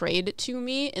portrayed to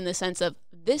me, in the sense of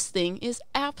this thing is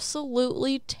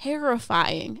absolutely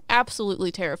terrifying.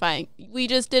 Absolutely terrifying. We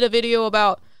just did a video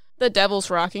about the Devil's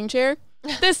Rocking Chair.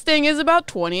 This thing is about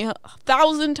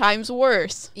 20,000 times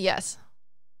worse. Yes.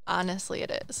 Honestly,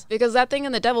 it is. Because that thing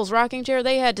in the Devil's Rocking Chair,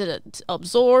 they had to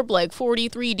absorb like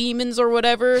 43 demons or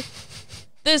whatever.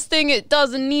 This thing, it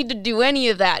doesn't need to do any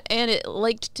of that. And it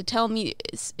liked to tell me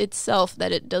itself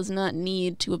that it does not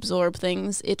need to absorb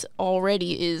things. It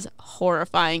already is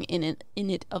horrifying in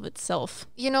it of itself.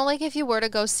 You know, like if you were to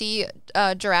go see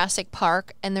Jurassic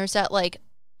Park and there's that like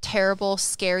terrible,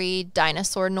 scary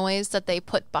dinosaur noise that they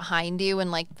put behind you in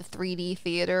like the 3D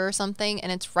theater or something,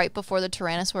 and it's right before the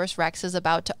Tyrannosaurus Rex is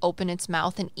about to open its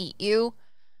mouth and eat you,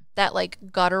 that like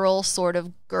guttural sort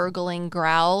of gurgling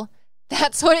growl,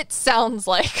 that's what it sounds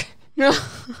like.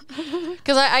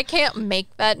 Because I can't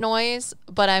make that noise,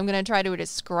 but I'm going to try to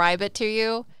describe it to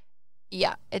you.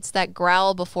 Yeah, it's that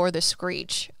growl before the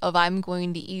screech of I'm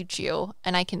going to eat you,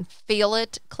 and I can feel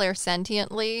it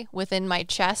clairsentiently within my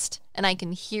chest, and I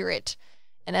can hear it.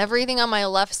 And everything on my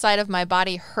left side of my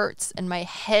body hurts, and my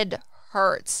head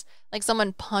hurts. Like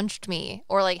someone punched me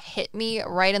or like hit me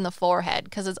right in the forehead,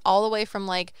 because it's all the way from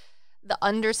like the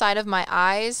underside of my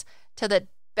eyes to the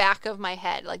back of my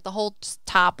head, like the whole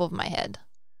top of my head.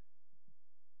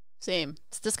 Same.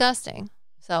 It's disgusting.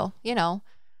 So, you know.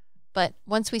 But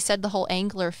once we said the whole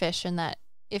anglerfish and that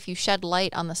if you shed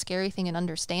light on the scary thing and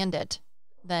understand it,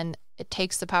 then it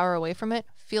takes the power away from it.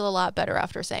 Feel a lot better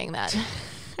after saying that.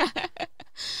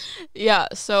 Yeah,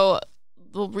 so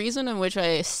the reason in which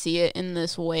I see it in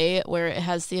this way, where it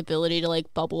has the ability to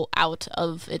like bubble out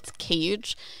of its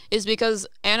cage, is because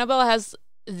Annabelle has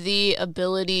the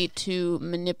ability to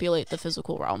manipulate the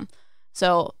physical realm.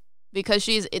 So because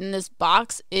she's in this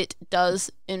box, it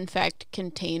does, in fact,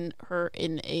 contain her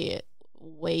in a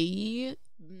way,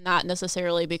 not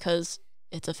necessarily because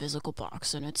it's a physical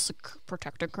box and it's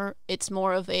protecting her. It's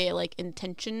more of a, like,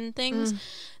 intention things.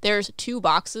 There's two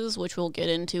boxes, which we'll get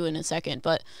into in a second,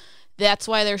 but that's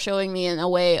why they're showing me in a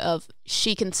way of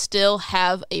she can still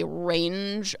have a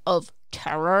range of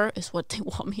terror, is what they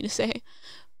want me to say.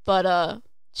 But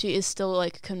she is still,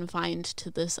 like, confined to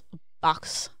this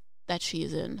box that she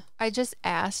is in. I just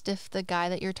asked if the guy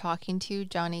that you're talking to,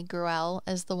 Johnny Gruelle,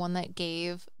 is the one that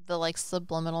gave the like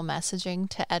subliminal messaging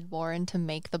to Ed Warren to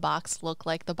make the box look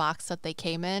like the box that they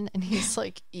came in, and he's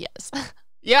like, yes.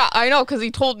 Yeah, I know, because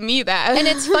he told me that. And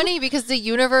it's funny because the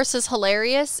universe is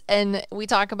hilarious, and we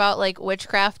talk about like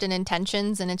witchcraft and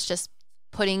intentions, and it's just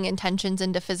putting intentions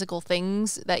into physical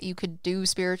things that you could do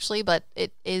spiritually, but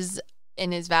it is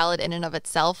and is valid in and of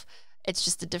itself. It's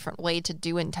just a different way to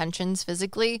do intentions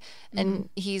physically. And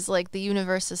he's like, the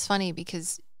universe is funny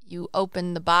because you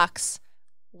open the box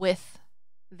with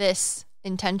this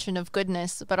intention of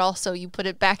goodness, but also you put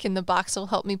it back in the box, so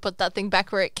help me put that thing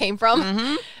back where it came from.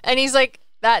 And he's like,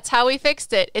 that's how we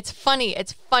fixed it. It's funny.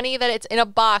 It's funny that it's in a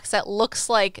box that looks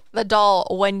like the doll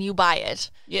when you buy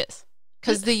it. Yes.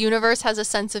 Because the universe has a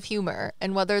sense of humor,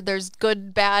 and whether there's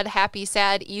good, bad, happy,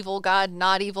 sad, evil, God,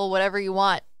 not evil, whatever you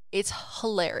want, it's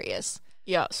hilarious.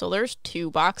 Yeah, so there's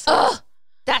 2 boxes. Ugh,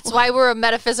 that's why we're a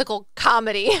metaphysical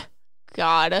comedy.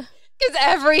 God. Because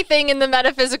everything in the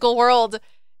metaphysical world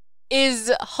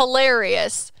is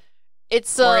hilarious.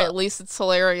 It's or at least it's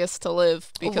hilarious to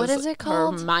live because what is it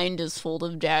called? Her mind is full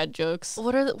of dad jokes.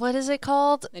 What is it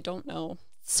called? I don't know.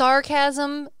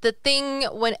 Sarcasm, the thing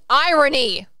when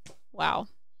irony. Wow.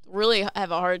 Really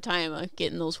have a hard time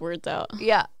getting those words out.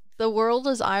 Yeah. The world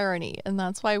is irony, and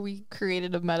that's why we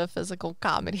created a metaphysical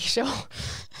comedy show.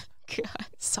 God.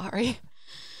 Sorry.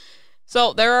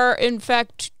 So there are, in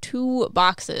fact, 2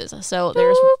 boxes. So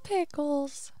there's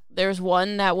pickles. There's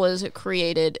one that was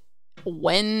created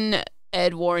when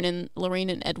Ed Warren and Lorraine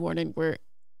and Ed Warren were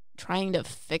trying to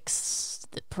fix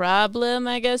the problem,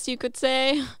 I guess you could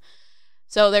say.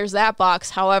 So there's that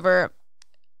box. However,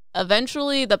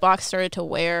 eventually the box started to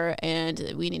wear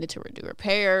and we needed to do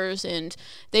repairs, and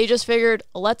they just figured,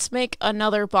 let's make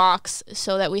another box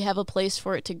so that we have a place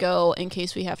for it to go in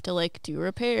case we have to like do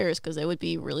repairs, because it would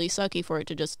be really sucky for it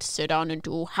to just sit down and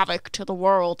do havoc to the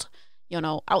world, you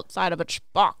know, outside of its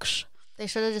box. They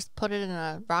should have just put it in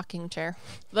a rocking chair.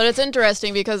 But it's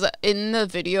interesting because in the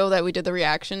video that we did the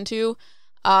reaction to,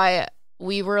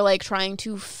 we were like trying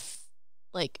to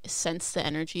sense the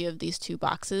energy of these 2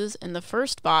 boxes, and the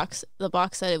first box, the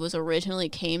box that it was originally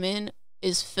came in,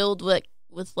 is filled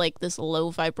with like this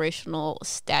low vibrational,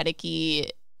 staticky,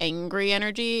 angry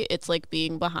energy. It's like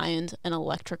being behind an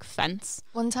electric fence.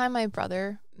 One time my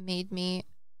brother made me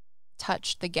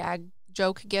touch the gag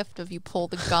joke gift of you pull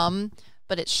the gum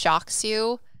but it shocks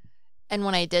you, and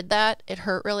when I did that it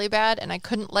hurt really bad and I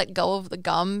couldn't let go of the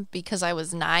gum because I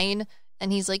was 9.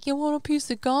 And he's like, you want a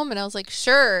piece of gum? And I was like,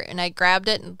 sure. And I grabbed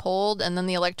it and pulled, and then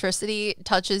the electricity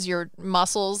touches your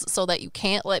muscles so that you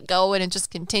can't let go, and it just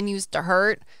continues to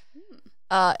hurt.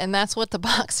 And that's what the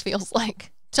box feels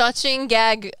like. Touching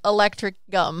gag electric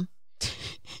gum.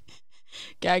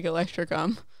 Gag electric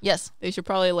gum. Yes. They should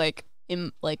probably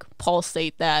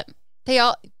pulsate that. They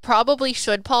all probably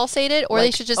should pulsate it, or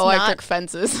they should just electric not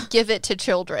fences. give it to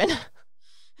children.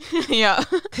 Yeah.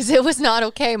 Because it was not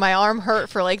okay. My arm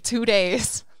hurt for like 2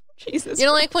 days. Jesus. You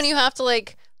know, like when you have to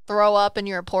like throw up and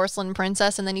you're a porcelain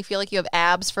princess and then you feel like you have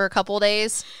abs for a couple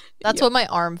days? That's what my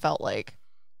arm felt like.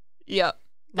 Yep.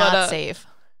 Not safe.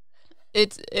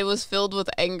 It was filled with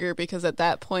anger because at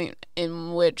that point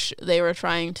in which they were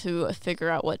trying to figure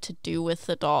out what to do with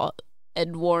the doll,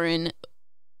 Ed Warren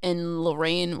and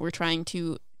Lorraine were trying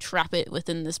to trap it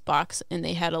within this box, and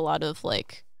they had a lot of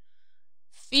like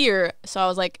fear. So I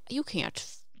was like, you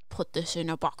can't put this in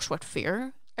a box with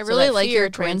fear. I really like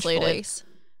your French voice.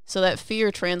 So that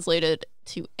fear translated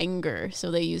to anger.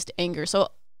 So they used anger. So,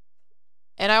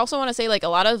 and I also want to say, like, a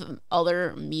lot of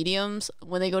other mediums,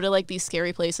 when they go to like these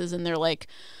scary places and they're like,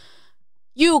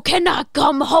 you cannot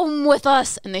come home with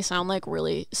us, and they sound like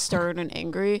really stern and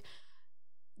angry,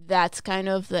 that's kind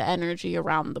of the energy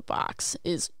around the box,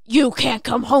 is you can't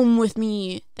come home with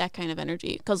me, that kind of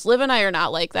energy. Because Liv and I are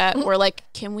not like that. We're like,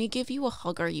 can we give you a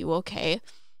hug? Are you okay?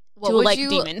 What would you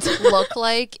look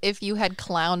like if you had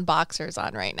clown boxers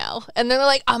on right now? And they're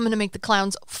like, I'm going to make the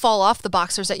clowns fall off the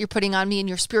boxers that you're putting on me in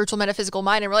your spiritual metaphysical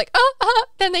mind. And we're like,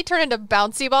 then they turn into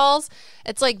bouncy balls.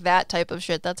 It's like that type of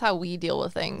shit. That's how we deal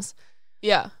with things.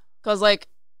 Yeah. Because like,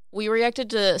 we reacted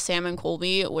to Sam and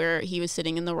Colby where he was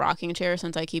sitting in the rocking chair,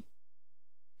 since I keep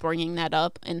bringing that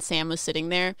up, and Sam was sitting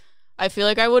there. I feel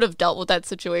like I would have dealt with that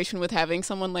situation with having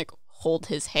someone like hold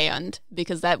his hand,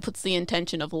 because that puts the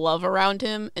intention of love around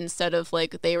him instead of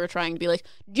like they were trying to be like,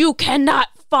 you cannot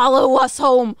follow us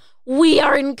home, we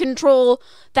are in control,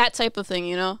 that type of thing,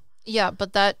 you know? Yeah,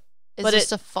 but that is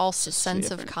just a false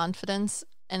sense of confidence,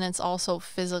 and it's also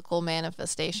physical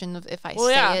manifestation of if I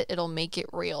say it, it'll make it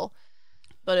real.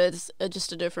 But it's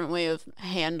just a different way of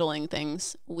handling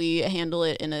things. We handle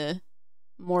it in a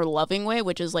more loving way,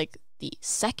 which is like the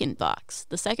second box.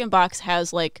 The second box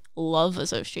has like love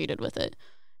associated with it.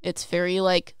 It's very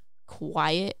like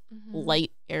quiet,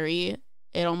 light, airy.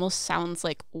 It almost sounds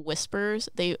like whispers.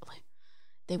 They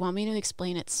want me to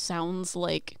explain. It sounds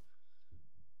like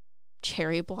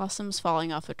cherry blossoms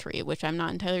falling off a tree, which I'm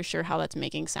not entirely sure how that's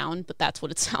making sound, but that's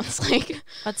what it sounds like.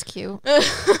 That's cute.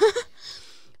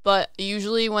 But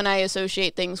usually when I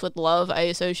associate things with love, I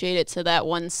associate it to that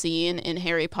one scene in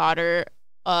Harry Potter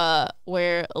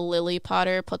where Lily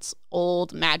Potter puts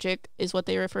old magic, is what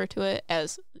they refer to it,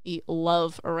 as the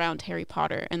love around Harry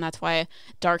Potter. And that's why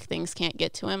dark things can't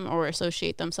get to him or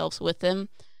associate themselves with him,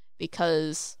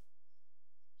 because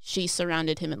she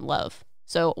surrounded him in love.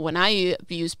 So when I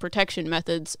use protection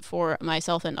methods for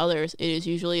myself and others, it is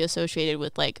usually associated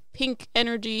with like pink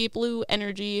energy, blue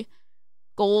energy,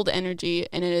 gold energy,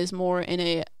 and it is more in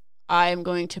a I am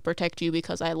going to protect you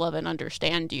because I love and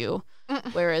understand you.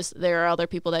 Whereas there are other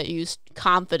people that use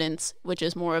confidence, which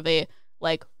is more of a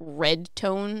like red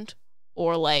toned,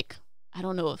 or like, I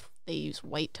don't know if they use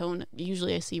white tone.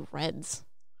 Usually I see reds.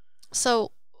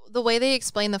 So the way they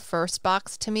explain the first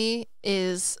box to me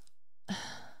is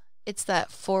it's that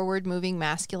forward moving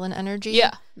masculine energy.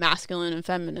 Yeah, masculine and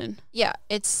feminine. Yeah,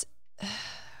 it's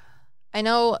I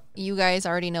know you guys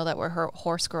already know that we're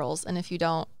horse girls, and if you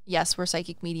don't, yes, we're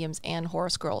psychic mediums and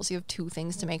horse girls. You have two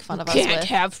things to make fun of us with. Can't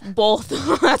have both.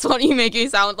 That's what you make me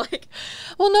sound like.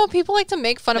 Well, no, people like to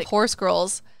make fun of horse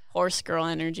girls. Horse girl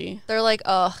energy. They're like,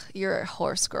 oh, you're a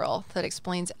horse girl. That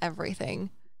explains everything.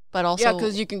 But also, yeah,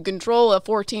 because you can control a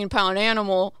 14-pound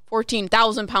animal,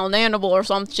 14,000-pound animal or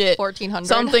some shit. 1,400.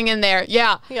 Something in there.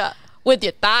 Yeah. Yeah. With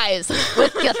your thighs.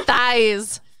 With your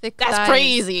thighs. Thick That's thighs.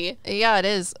 crazy. Yeah, it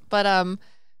is. But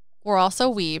we're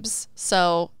also weebs,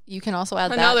 so you can also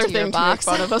add Another that to thing your box.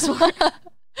 To make fun of us for.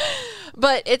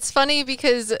 But it's funny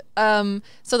because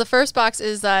so the first box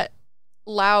is that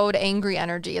loud, angry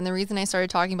energy, and the reason I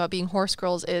started talking about being horse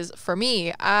girls is, for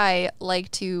me, I like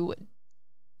to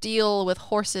deal with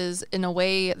horses in a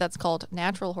way that's called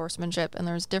natural horsemanship, and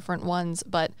there's different ones,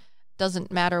 but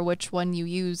doesn't matter which one you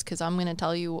use because I'm going to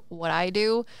tell you what I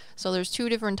do. So there's two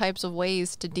different types of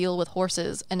ways to deal with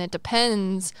horses, and it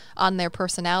depends on their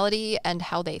personality and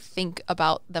how they think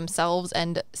about themselves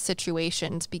and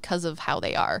situations because of how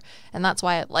they are. And that's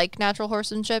why I like natural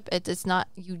horsemanship. It's not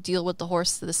you deal with the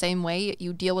horse the same way.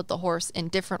 You deal with the horse in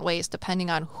different ways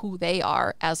depending on who they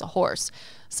are as a horse.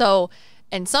 So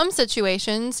in some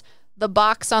situations, the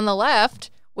box on the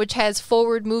left, which has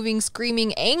forward-moving,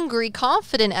 screaming, angry,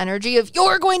 confident energy of,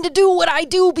 you're going to do what I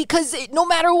do because no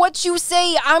matter what you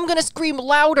say, I'm going to scream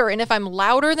louder. And if I'm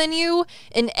louder than you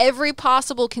in every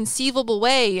possible conceivable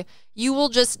way, you will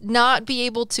just not be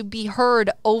able to be heard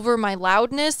over my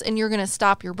loudness, and you're going to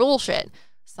stop your bullshit.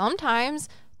 Sometimes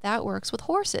that works with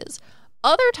horses.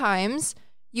 Other times,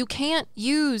 you can't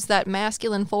use that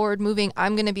masculine forward-moving,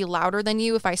 I'm going to be louder than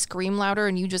you. If I scream louder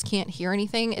and you just can't hear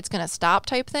anything, it's going to stop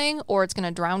type thing, or it's going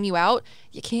to drown you out.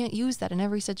 You can't use that in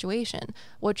every situation.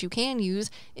 What you can use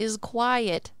is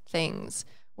quiet things,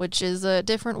 which is a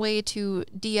different way to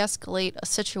de-escalate a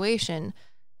situation,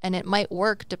 and it might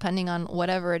work depending on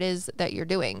whatever it is that you're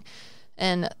doing.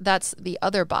 And that's the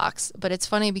other box. But it's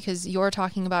funny because you're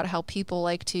talking about how people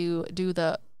like to do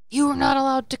the, you are not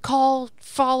allowed to call,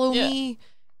 follow me.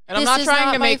 And I'm not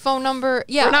trying to make phone number.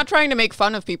 Yeah, we're not trying to make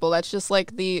fun of people. That's just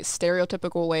like the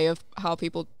stereotypical way of how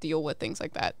people deal with things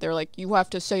like that. They're like, you have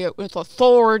to say it with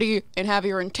authority and have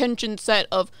your intention set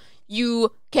of,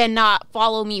 you cannot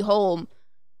follow me home.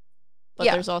 But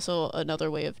there's also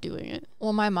another way of doing it.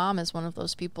 Well, my mom is one of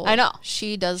those people. I know.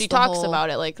 She does. She talks about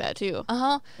it like that too.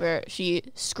 Uh-huh. Where she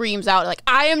screams out like,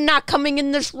 I am not coming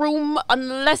in this room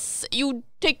unless you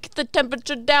take the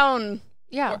temperature down.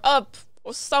 Yeah. Or up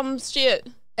or some shit.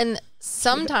 And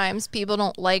sometimes people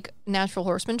don't like natural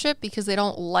horsemanship because they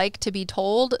don't like to be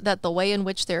told that the way in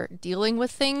which they're dealing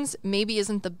with things maybe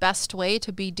isn't the best way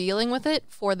to be dealing with it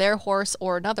for their horse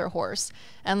or another horse.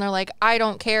 And they're like, I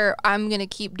don't care. I'm going to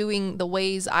keep doing the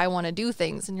ways I want to do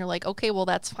things. And you're like, okay, well,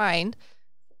 that's fine.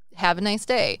 Have a nice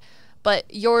day. But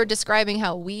you're describing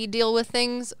how we deal with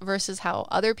things versus how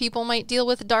other people might deal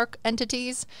with dark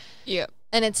entities. Yeah.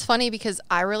 And it's funny because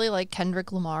I really like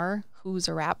Kendrick Lamar, who's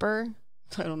a rapper.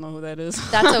 I don't know who that is.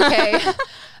 That's okay.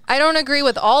 I don't agree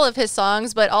with all of his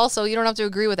songs, but also you don't have to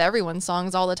agree with everyone's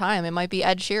songs all the time. It might be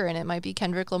Ed Sheeran, it might be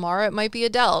Kendrick Lamar, it might be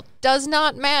Adele. Does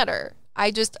not matter.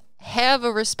 I just have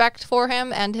a respect for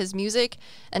him and his music,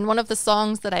 and one of the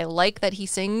songs that I like that he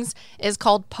sings is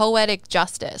called Poetic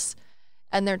Justice.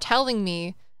 And they're telling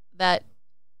me that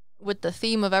with the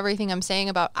theme of everything I'm saying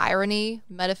about irony,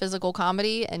 metaphysical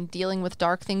comedy, and dealing with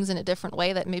dark things in a different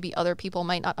way that maybe other people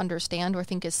might not understand or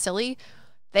think is silly,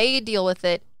 they deal with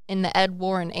it in the Ed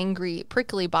Warren angry,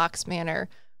 prickly box manner.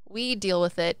 We deal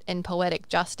with it in poetic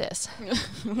justice.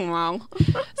 Wow.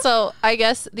 So I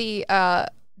guess the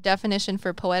definition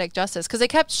for poetic justice, because they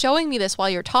kept showing me this while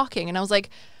you're talking, and I was like,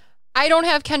 I don't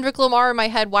have Kendrick Lamar in my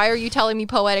head. Why are you telling me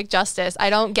poetic justice? I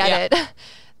don't get it.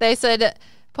 They said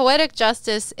poetic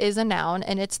justice is a noun,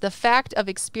 and it's the fact of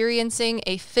experiencing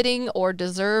a fitting or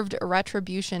deserved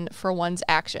retribution for one's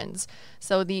actions.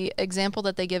 So the example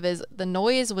that they give is the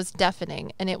noise was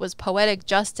deafening, and it was poetic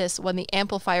justice when the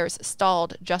amplifiers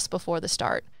stalled just before the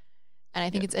start. And I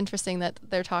think it's interesting that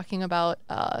they're talking about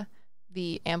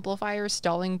the amplifiers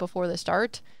stalling before the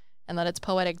start, and that it's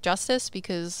poetic justice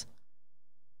because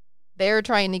they're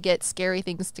trying to get scary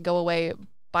things to go away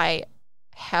by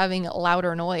having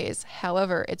louder noise.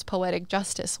 However, it's poetic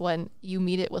justice when you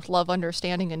meet it with love,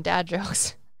 understanding, and dad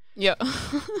jokes. Yeah.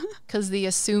 Because the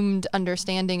assumed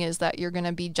understanding is that you're going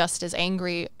to be just as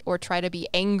angry or try to be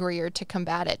angrier to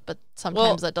combat it, but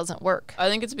sometimes that doesn't work. I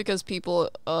think it's because people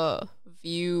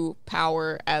view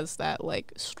power as that,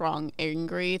 like, strong,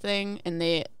 angry thing, and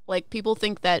they, like, people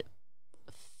think that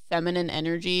feminine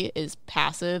energy is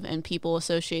passive, and people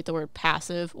associate the word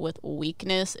passive with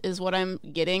weakness is what I'm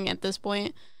getting at this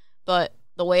point. But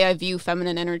the way I view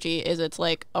feminine energy is it's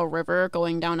like a river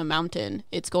going down a mountain.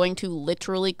 It's going to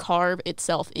literally carve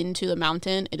itself into the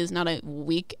mountain. It is not a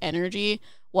weak energy.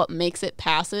 What makes it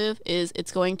passive is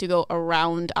it's going to go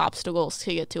around obstacles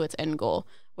to get to its end goal,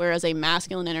 whereas a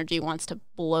masculine energy wants to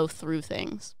blow through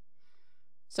things.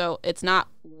 So it's not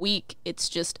weak, it's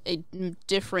just a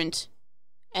different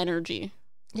energy.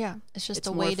 Yeah, it's just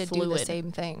a way to do the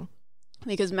same thing.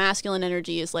 Because masculine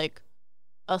energy is like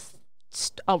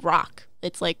a rock.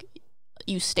 It's like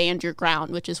you stand your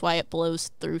ground, which is why it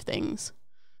blows through things.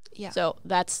 Yeah. So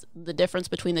that's the difference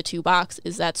between the two boxes,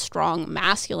 is that strong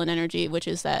masculine energy, which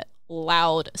is that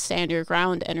loud stand your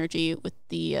ground energy with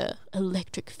the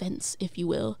electric fence, if you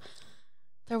will.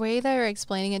 The way they're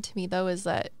explaining it to me, though, is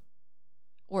that,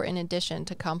 or in addition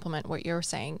to complement what you're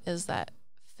saying, is that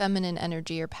feminine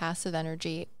energy or passive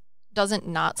energy doesn't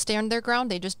not stand their ground.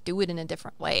 They just do it in a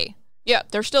different way. Yeah,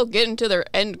 they're still getting to their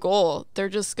end goal. They're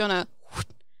just gonna...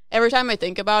 Every time I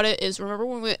think about it is, remember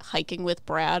when we went hiking with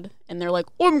Brad and they're like,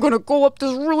 I'm gonna go up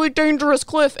this really dangerous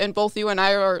cliff, and both you and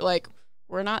I are like,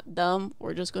 we're not dumb,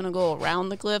 we're just gonna go around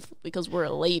the cliff because we're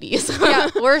ladies. Yeah,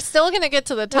 we're still gonna get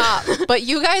to the top, but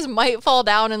you guys might fall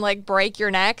down and like break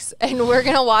your necks, and we're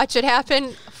gonna watch it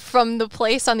happen from the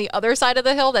place on the other side of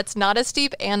the hill that's not as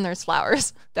steep, and there's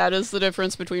flowers. That is the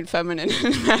difference between feminine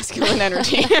and masculine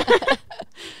energy.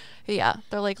 Yeah,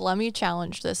 they're like, let me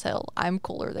challenge this hill. I'm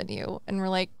cooler than you. And we're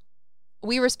like,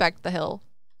 we respect the hill.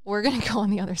 We're going to go on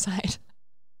the other side.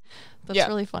 That's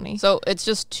really funny. So it's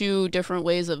just two different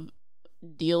ways of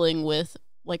dealing with,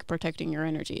 like, protecting your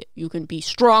energy. You can be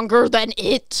stronger than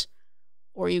it,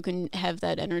 or you can have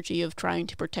that energy of trying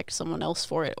to protect someone else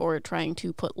for it, or trying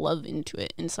to put love into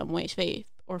it in some way, shape,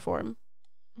 or form.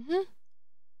 Mm-hmm.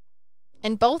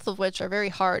 And both of which are very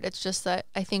hard. It's just that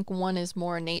I think one is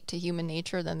more innate to human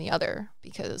nature than the other,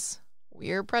 because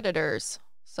we're predators.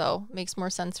 So it makes more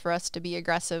sense for us to be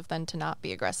aggressive than to not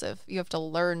be aggressive. You have to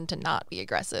learn to not be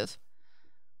aggressive.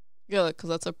 Yeah, because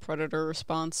that's a predator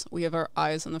response. We have our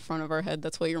eyes in the front of our head.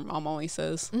 That's what your mom always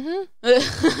says.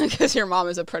 Mm-hmm. Because your mom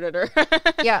is a predator.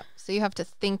 Yeah, so you have to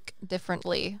think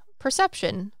differently.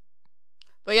 Perception.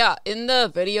 But yeah, in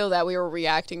the video that we were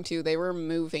reacting to, they were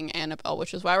moving Annabelle,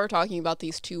 which is why we're talking about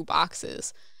these two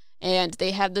boxes. And they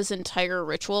had this entire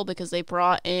ritual because they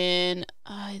brought in,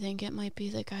 I think it might be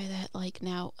the guy that, like,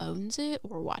 now owns it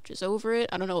or watches over it.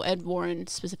 I don't know. Ed Warren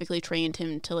specifically trained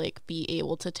him to, like, be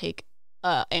able to take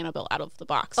Annabelle out of the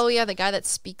box. Oh, yeah, the guy that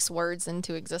speaks words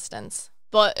into existence.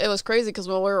 But it was crazy because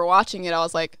when we were watching it, I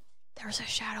was like, there's a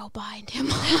shadow behind him.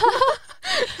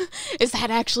 Is that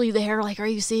actually there? Like, are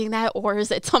you seeing that? Or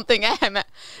is it something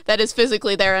that is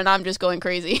physically there and I'm just going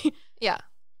crazy? Yeah.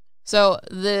 So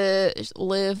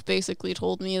Liv basically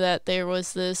told me that there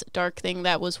was this dark thing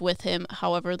that was with him.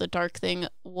 However, the dark thing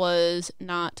was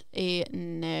not a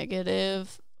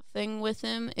negative thing with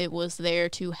him. It was there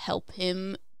to help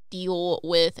him deal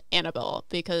with Annabelle,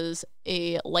 because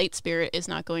a light spirit is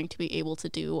not going to be able to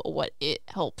do what it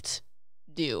helped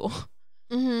do.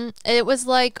 Mm-hmm. It was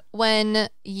like when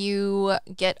you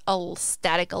get a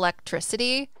static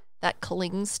electricity that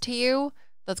clings to you.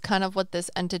 That's kind of what this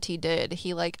entity did.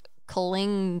 He like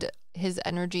clinged his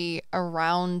energy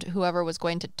around whoever was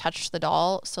going to touch the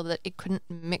doll so that it couldn't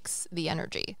mix the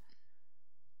energy.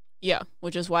 Yeah,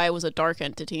 which is why it was a dark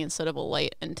entity instead of a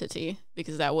light entity,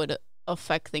 because that would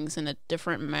affect things in a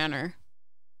different manner.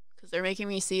 Because they're making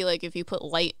me see, like, if you put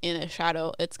light in a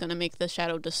shadow, it's going to make the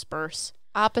shadow disperse.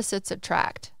 Opposites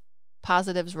attract,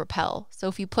 positives repel. So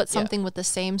if you put something with the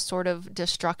same sort of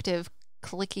destructive,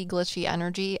 clicky, glitchy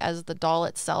energy as the doll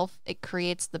itself, it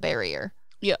creates the barrier.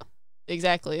 Yeah,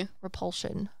 exactly.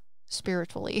 Repulsion.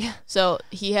 spiritually. So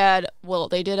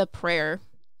they did a prayer,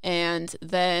 and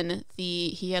then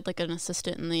he had like an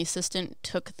assistant, and the assistant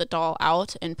took the doll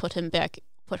out and put her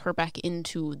back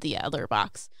into the other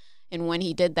box. And when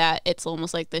he did that, it's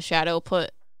almost like the shadow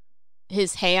put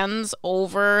his hands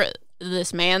over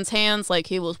this man's hands like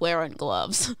he was wearing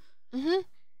gloves. Mm-hmm.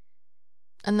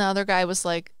 And the other guy was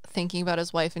like thinking about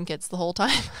his wife and kids the whole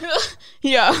time.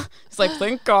 Yeah. He's like,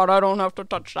 thank God I don't have to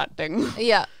touch that thing.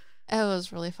 Yeah. It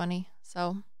was really funny.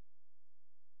 So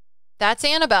that's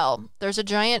Annabelle. There's a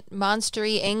giant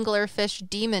monstery anglerfish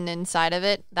demon inside of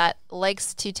it that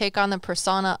likes to take on the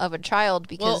persona of a child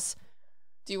because... Well,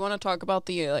 do you want to talk about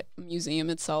the museum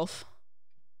itself?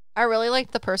 I really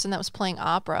liked the person that was playing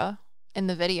opera in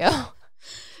the video.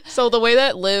 So the way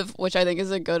that Liv, which I think is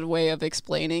a good way of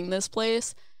explaining this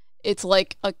place, it's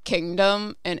like a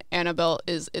kingdom and Annabelle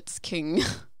is its king.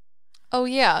 Oh,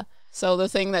 yeah. So the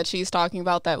thing that she's talking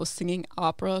about that was singing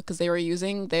opera, because they were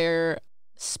using their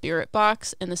spirit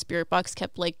box, and the spirit box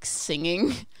kept like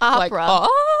singing opera. Like,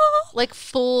 oh! Like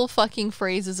full fucking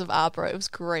phrases of opera. It was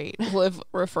great. Liv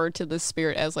referred to the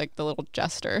spirit as like the little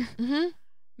jester,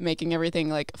 making everything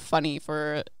like funny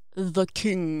for the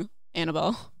king,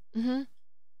 Annabelle. Mm-hmm.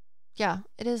 Yeah,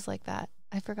 it is like that.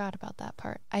 I forgot about that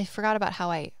part. I forgot about how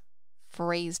I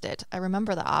phrased it. I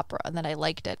remember the opera and then I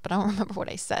liked it, but I don't remember what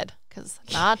I said because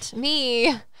not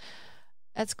me.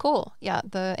 That's cool. Yeah,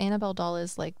 the Annabelle doll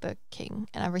is like the king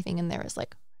and everything in there is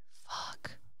like,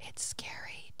 fuck, it's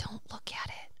scary. Don't look at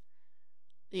it.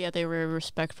 Yeah, they were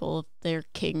respectful of their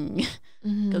king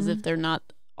because if they're not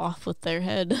off with their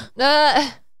head.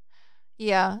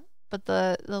 Yeah, but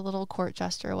the little court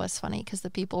jester was funny because the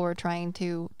people were trying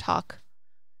to talk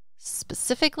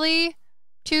specifically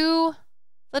to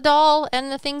the doll and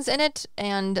the things in it,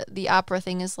 and the opera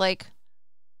thing is like,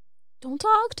 don't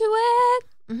talk to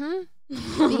it.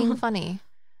 Being funny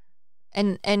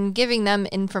and giving them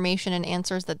information and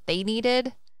answers that they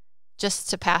needed just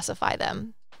to pacify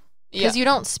them. Because you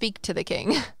don't speak to the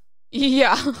king.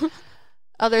 Yeah.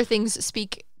 Other things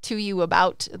speak to you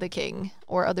about the king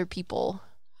or other people.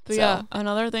 But yeah,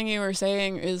 another thing you were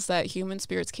saying is that human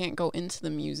spirits can't go into the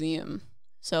museum.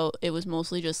 So it was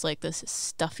mostly just like this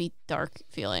stuffy, dark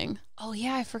feeling. Oh,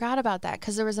 yeah, I forgot about that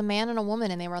because there was a man and a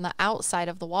woman and they were on the outside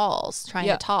of the walls trying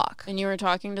to talk. And you were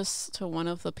talking to one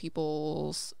of the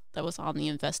people's that was on the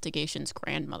investigation's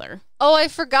grandmother. Oh, I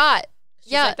forgot.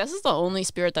 She's like, this is the only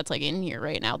spirit that's like in here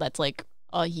right now that's like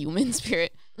a human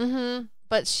spirit.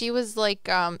 But she was like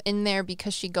in there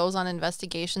because she goes on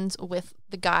investigations with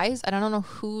the guys. I don't know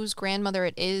whose grandmother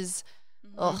it is.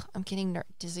 Ugh, I'm getting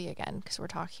dizzy again because we're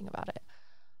talking about it.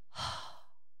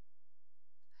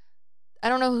 I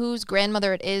don't know whose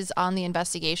grandmother it is on the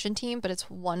investigation team, but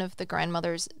it's one of the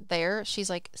grandmothers there. She's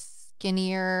like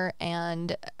skinnier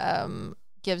and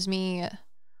gives me...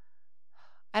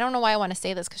 I don't know why I want to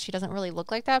say this because she doesn't really look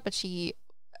like that, but she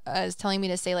is telling me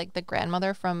to say like the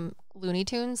grandmother from Looney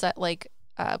Tunes that like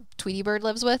Tweety Bird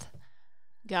lives with.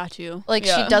 Got you. Like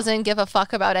she doesn't give a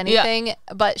fuck about anything,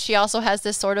 but she also has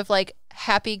this sort of like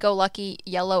happy-go-lucky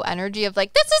yellow energy of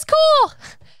like, this is cool!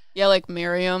 Yeah, like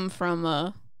Miriam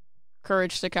from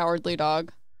Courage the Cowardly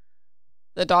Dog.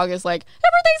 The dog is like,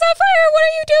 everything's on fire, what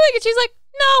are you doing? And she's like,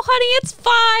 no, honey, it's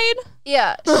fine.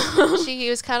 Yeah. She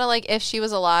was kind of like, if she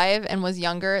was alive and was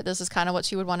younger, this is kind of what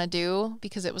she would want to do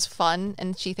because it was fun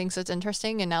and she thinks it's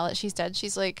interesting. And now that she's dead,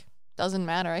 she's like, doesn't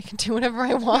matter. I can do whatever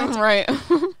I want. Right.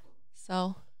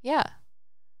 So, yeah.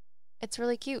 It's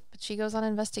really cute. But she goes on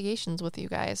investigations with you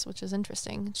guys, which is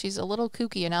interesting. She's a little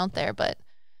kooky and out there, but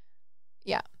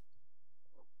yeah.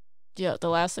 Yeah, the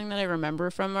last thing that I remember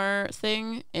from our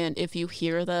thing, and if you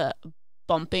hear the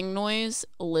bumping noise,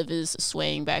 Liv is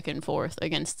swaying back and forth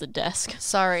against the desk.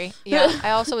 Sorry. Yeah,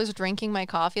 I also was drinking my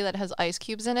coffee that has ice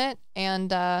cubes in it,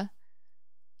 and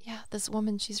yeah, this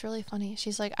woman, she's really funny.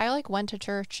 She's like, I like went to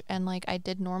church and like I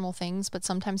did normal things, but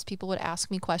sometimes people would ask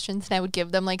me questions and I would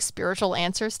give them like spiritual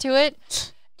answers to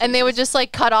it. And they would just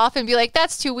like cut off and be like,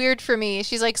 that's too weird for me.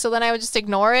 She's like, so then I would just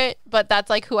ignore it, but that's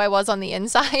like who I was on the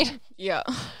inside. Yeah.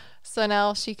 So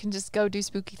now she can just go do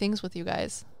spooky things with you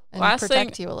guys and Last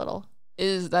protect thing you a little.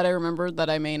 Is that I remembered that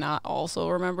I may not also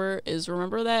remember is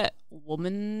remember that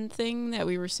woman thing that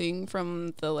we were seeing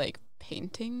from the like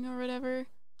painting or whatever?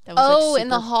 That was, like, in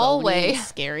the hallway.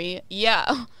 Scary.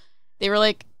 Yeah. They were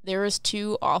like, there was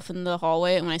two off in the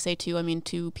hallway. And when I say two, I mean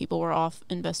two people were off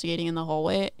investigating in the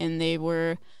hallway. And they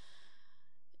were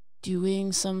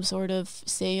doing some sort of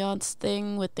seance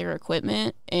thing with their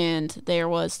equipment. And there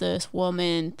was this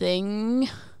woman thing,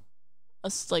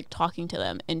 us like talking to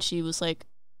them. And she was like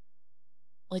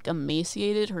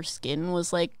emaciated. Her skin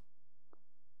was like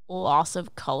loss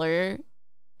of color.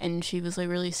 And she was like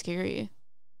really scary.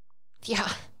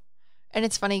 Yeah. And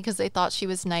it's funny because they thought she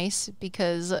was nice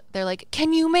because they're like,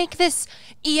 can you make this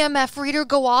EMF reader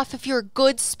go off if you're a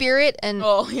good spirit? And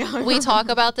we talk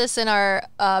about this in our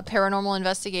paranormal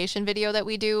investigation video that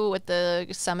we do with the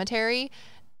cemetery.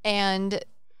 And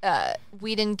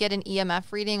we didn't get an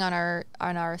EMF reading on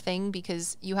our thing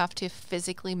because you have to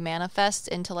physically manifest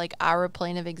into like our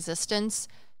plane of existence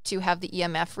to have the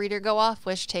EMF reader go off,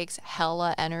 which takes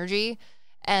hella energy.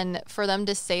 And for them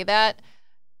to say that,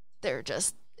 they're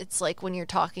just... It's like when you're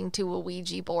talking to a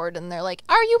Ouija board and they're like,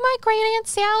 are you my great Aunt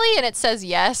Sally? And it says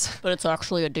yes. But it's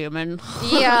actually a demon.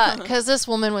 Yeah, because this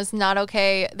woman was not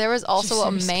okay. There was also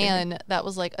a man that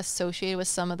was like associated with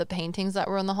some of the paintings that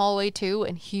were in the hallway too.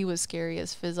 And he was scary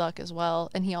as Fizzuck as well.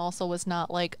 And he also was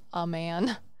not like a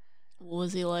man. What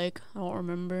was he like? I don't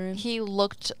remember. He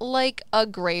looked like a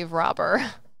grave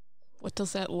robber. What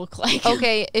does that look like?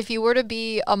 Okay, if you were to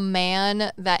be a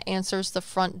man that answers the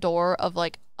front door of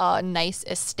like a nice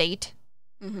estate,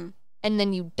 and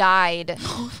then you died.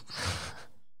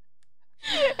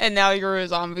 And now you're a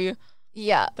zombie.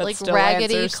 Yeah, that like still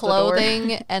raggedy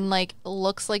clothing and like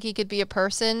looks like he could be a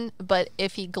person, but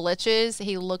if he glitches,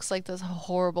 he looks like this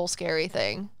horrible, scary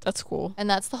thing. That's cool. And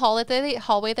that's the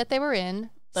hallway that they were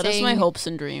in. That is my hopes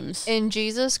and dreams. In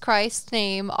Jesus Christ's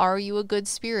name, are you a good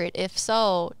spirit? If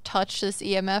so, touch this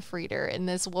EMF reader. And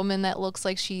this woman that looks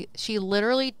like she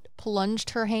literally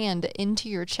plunged her hand into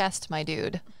your chest, my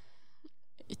dude.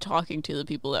 Talking to the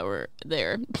people that were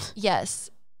there. Yes,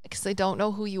 because they don't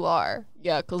know who you are.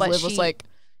 Yeah, because Liv was like,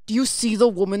 do you see the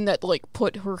woman that like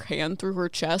put her hand through her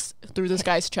chest, through this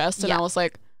guy's chest? And I was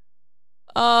like,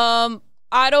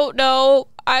 I don't know.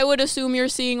 I would assume you're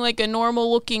seeing like a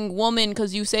normal looking woman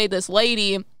because you say this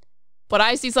lady, but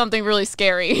I see something really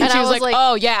scary. And she was like,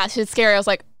 oh yeah, she's scary. I was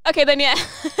like, okay, then yeah.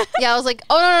 Yeah, I was like,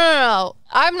 oh no.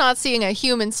 I'm not seeing a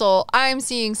human soul. I'm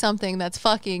seeing something that's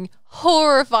fucking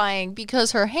horrifying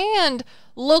because her hand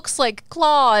looks like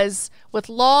claws with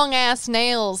long ass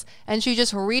nails, and she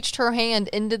just reached her hand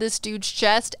into this dude's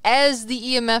chest as the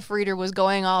EMF reader was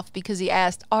going off because he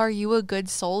asked, are you a good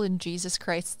soul in Jesus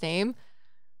Christ's name?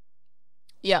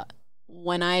 Yeah,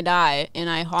 when I die and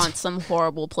I haunt some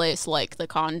horrible place like the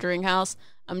Conjuring house,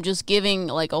 I'm just giving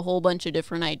like a whole bunch of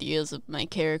different ideas of my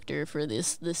character for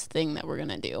this thing that we're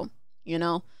gonna do, you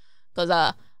know?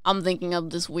 Because I'm thinking of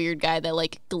this weird guy that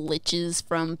like glitches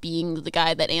from being the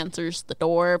guy that answers the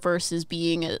door versus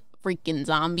being a freaking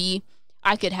zombie.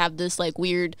 I could have this like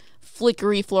weird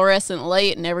flickery fluorescent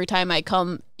light, and every time I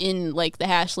come in like the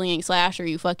hash slinging slasher,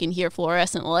 you fucking hear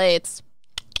fluorescent lights.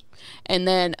 And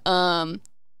then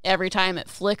every time it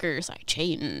flickers, I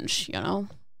change, you know?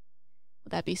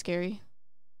 Would that be scary?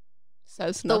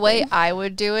 Says nothing. The way I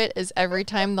would do it is every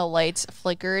time the lights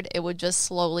flickered, it would just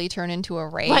slowly turn into a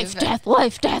rave. Life, death,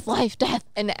 life, death, life, death.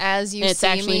 And as you and it's see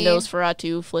actually me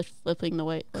Nosferatu flipping the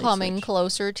light coming switch.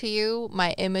 Closer to you,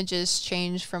 my images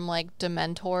change from like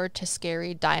Dementor to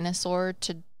scary dinosaur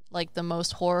to like the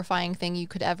most horrifying thing you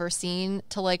could ever seen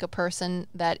to like a person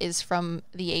that is from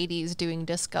the 80s doing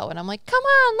disco. And I'm like, come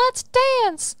on, let's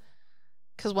dance.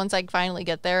 Because once I finally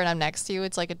get there and I'm next to you,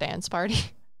 it's like a dance party.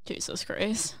 Jesus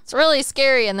Christ. It's really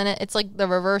scary. And then it's like the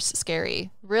reverse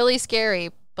scary. Really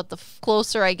scary. But the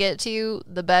closer I get to you,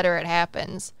 the better it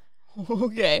happens.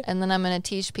 Okay. And then I'm going to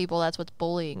teach people that's what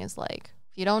bullying is like.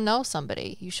 If you don't know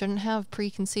somebody, you shouldn't have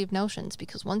preconceived notions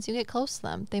because once you get close to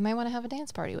them, they might want to have a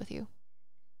dance party with you.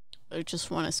 I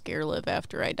just want to scare Liv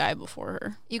after I die before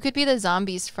her. You could be the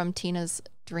zombies from Tina's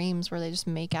Dreams where they just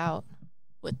make out.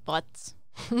 With butts,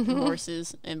 and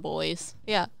horses, and boys.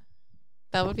 Yeah.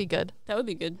 That would be good. That would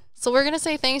be good. So we're going to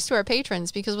say thanks to our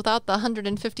patrons because without the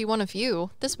 151 of you,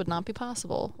 this would not be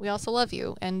possible. We also love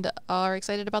you and are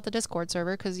excited about the Discord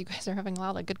server because you guys are having a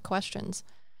lot of good questions.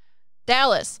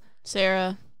 Dallas.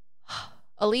 Sarah.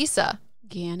 Elisa.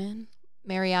 Gannon.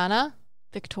 Mariana.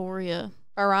 Victoria.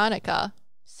 Veronica.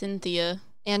 Cynthia.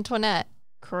 Antoinette.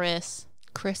 Chris.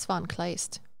 Chris von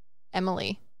Kleist.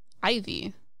 Emily.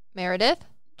 Ivy. Meredith.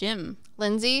 Jim.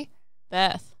 Lindsay.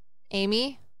 Beth.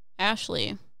 Amy.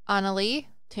 Ashley. Annalie.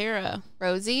 Tara.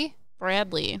 Rosie.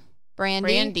 Bradley.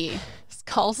 Brandy.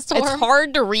 Skullstorm. It's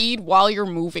hard to read while you're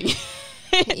moving.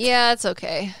 Yeah, it's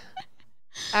okay.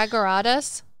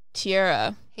 Agoratus.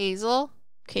 Tiara. Hazel.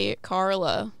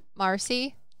 Carla.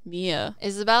 Marcy. Mia.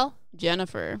 Isabel.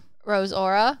 Jennifer. Rose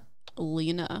Aura.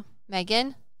 Lena.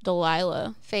 Megan.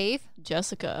 Delilah. Faith.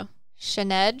 Jessica.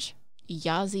 Shanedge.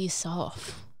 Yazi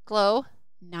Sof. Glow.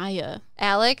 Naya.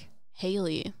 Alec.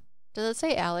 Haley. Does it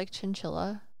say Alec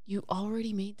Chinchilla? You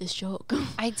already made this joke.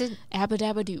 I did.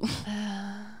 Abadabadoo.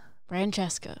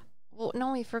 Francesca. Well,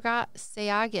 no, we forgot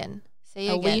Sayagan.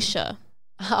 Alicia.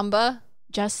 Amba,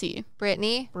 Jesse,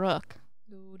 Brittany, Brooke,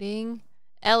 Loading,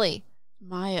 Ellie,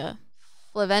 Maya,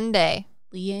 Flavende,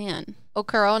 Leanne,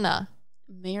 Ocarona,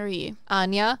 Mary,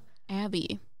 Anya,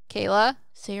 Abby, Kayla,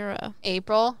 Sarah,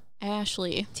 April,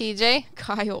 Ashley, TJ,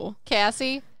 Kyle,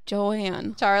 Cassie,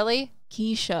 Joanne, Charlie,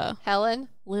 Keisha, Helen,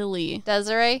 Lily,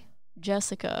 Desiree,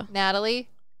 Jessica, Natalie,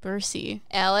 Bercy,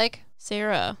 Alec,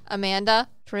 Sarah, Amanda,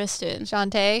 Tristan,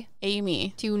 Shantae,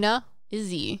 Amy, Tuna,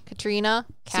 Izzy, Katrina,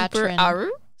 Super Katrin.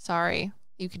 Aru, Sorry,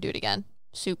 you could do it again.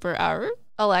 Super Aru,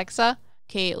 Alexa,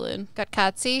 Caitlin,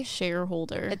 Gutkatsi,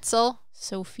 Shareholder, Itzel,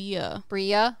 Sophia,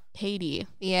 Bria, Katie,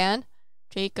 Leanne,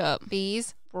 Jacob,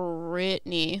 Bees,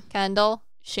 Brittany, Kendall,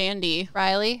 Shandy,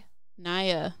 Riley.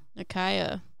 Naya,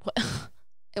 Nakaya,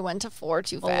 It went to 4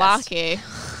 too fast. Malake,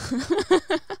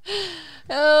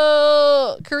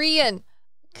 Oh, Korean.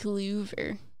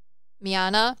 Clover,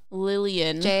 Miana,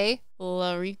 Lillian, Jay,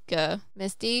 Larika,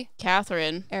 Misty,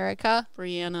 Catherine, Erica,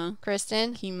 Brianna,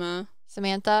 Kristen, Kima,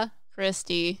 Samantha,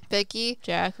 Christy, Vicky,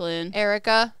 Jacqueline,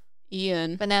 Erica,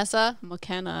 Ian, Vanessa,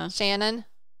 McKenna, Shannon,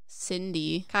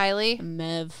 Cindy, Kylie,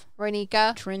 Mev,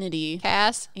 Ronika, Trinity,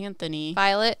 Cass, Anthony,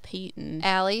 Violet, Peyton,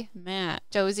 Allie, Matt,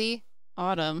 Josie,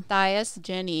 Autumn, Thias,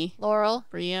 Jenny, Laurel,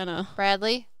 Brianna,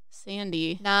 Bradley,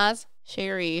 Sandy, Naz,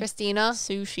 Sherry, Christina,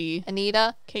 Sushi,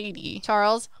 Anita, Katie,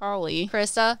 Charles, Holly,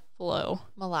 Krista, Flo,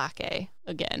 Malake.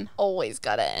 again. Always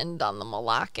gotta end on the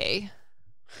Malake. You know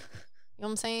what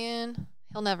I'm saying?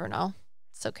 He'll never know.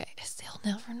 It's okay. He'll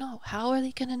never know. How are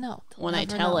they gonna know? They'll When I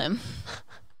never tell know. him.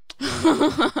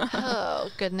 Oh,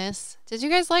 goodness. Did you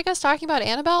guys like us talking about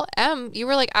Annabelle? You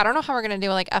were like, I don't know how we're going to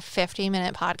do like a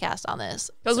 15-minute podcast on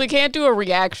this. Because we can't do a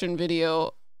reaction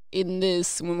video in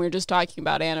this when we're just talking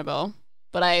about Annabelle.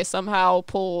 But I somehow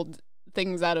pulled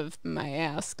things out of my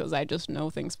ass because I just know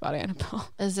things about Annabelle.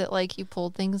 Is it like you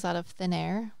pulled things out of thin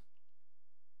air?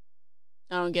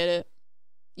 I don't get it.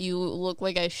 You look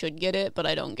like I should get it, but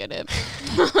I don't get it.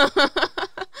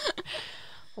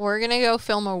 We're going to go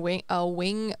film a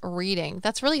wing reading.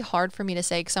 That's really hard for me to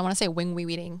say because I want to say wing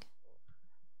reading.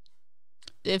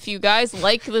 If you guys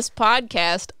like this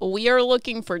podcast, we are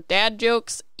looking for dad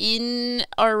jokes in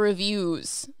our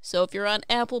reviews. So if you're on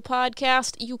Apple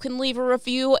Podcast, you can leave a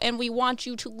review, and we want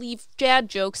you to leave dad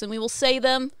jokes, and we will say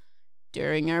them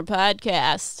during our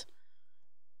podcast.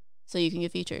 So you can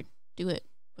get featured. Do it.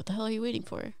 What the hell are you waiting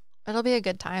for? It'll be a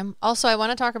good time. Also, I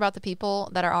want to talk about the people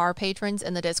that are our patrons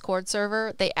in the Discord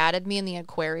server. They added me in the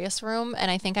Aquarius room, and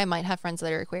I think I might have friends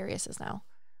that are Aquariuses now.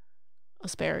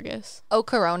 Asparagus. Oh,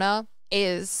 Corona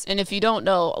is... And if you don't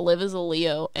know, Liv is a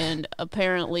Leo, and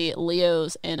apparently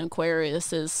Leos and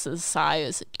Aquariuses'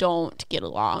 size don't get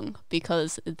along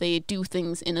because they do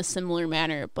things in a similar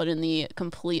manner, but in the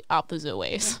complete opposite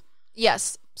ways.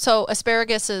 Yes. So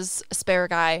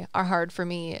asparagi are hard for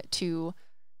me to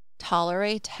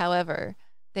tolerate. However,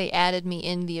 they added me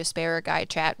in the asparagi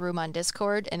chat room on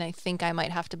Discord, and I think I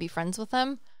might have to be friends with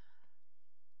them.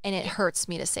 And it hurts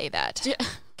me to say that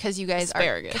because you guys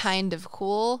Asparagus. are kind of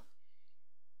cool.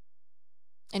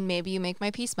 And maybe you make my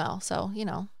pee smell. So, you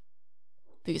know.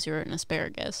 Because you're an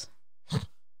asparagus. Do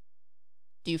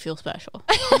you feel special?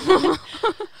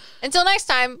 Until next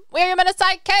time, we're your Meta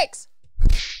Psyckicks.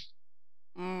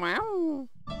 Wow.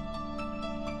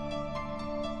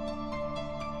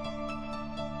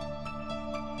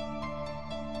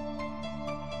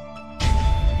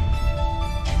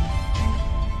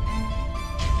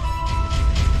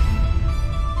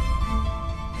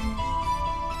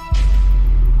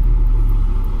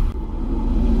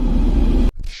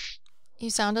 You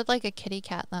sounded like a kitty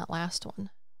cat in that last one.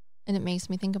 And it makes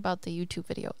me think about the YouTube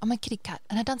video. I'm a kitty cat,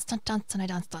 and I dance, dance, dance, and I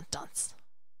dance, dance, dance.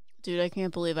 Dude, I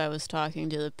can't believe I was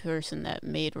talking to the person that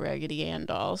made Raggedy Ann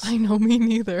dolls. I know, me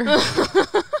neither.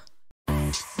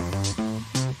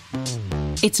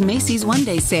 It's Macy's One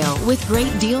Day Sale with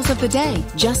great deals of the day,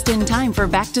 just in time for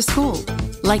back to school.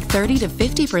 Like 30 to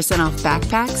 50% off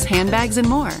backpacks, handbags, and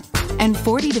more. And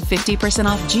 40 to 50%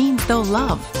 off jeans they'll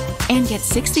love. And get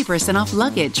 60% off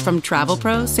luggage from Travel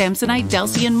Pro, Samsonite,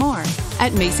 Delsey, and more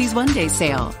at Macy's One Day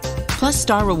Sale. Plus,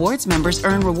 Star Rewards members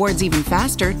earn rewards even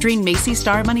faster during Macy's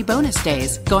Star Money Bonus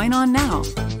Days, going on now.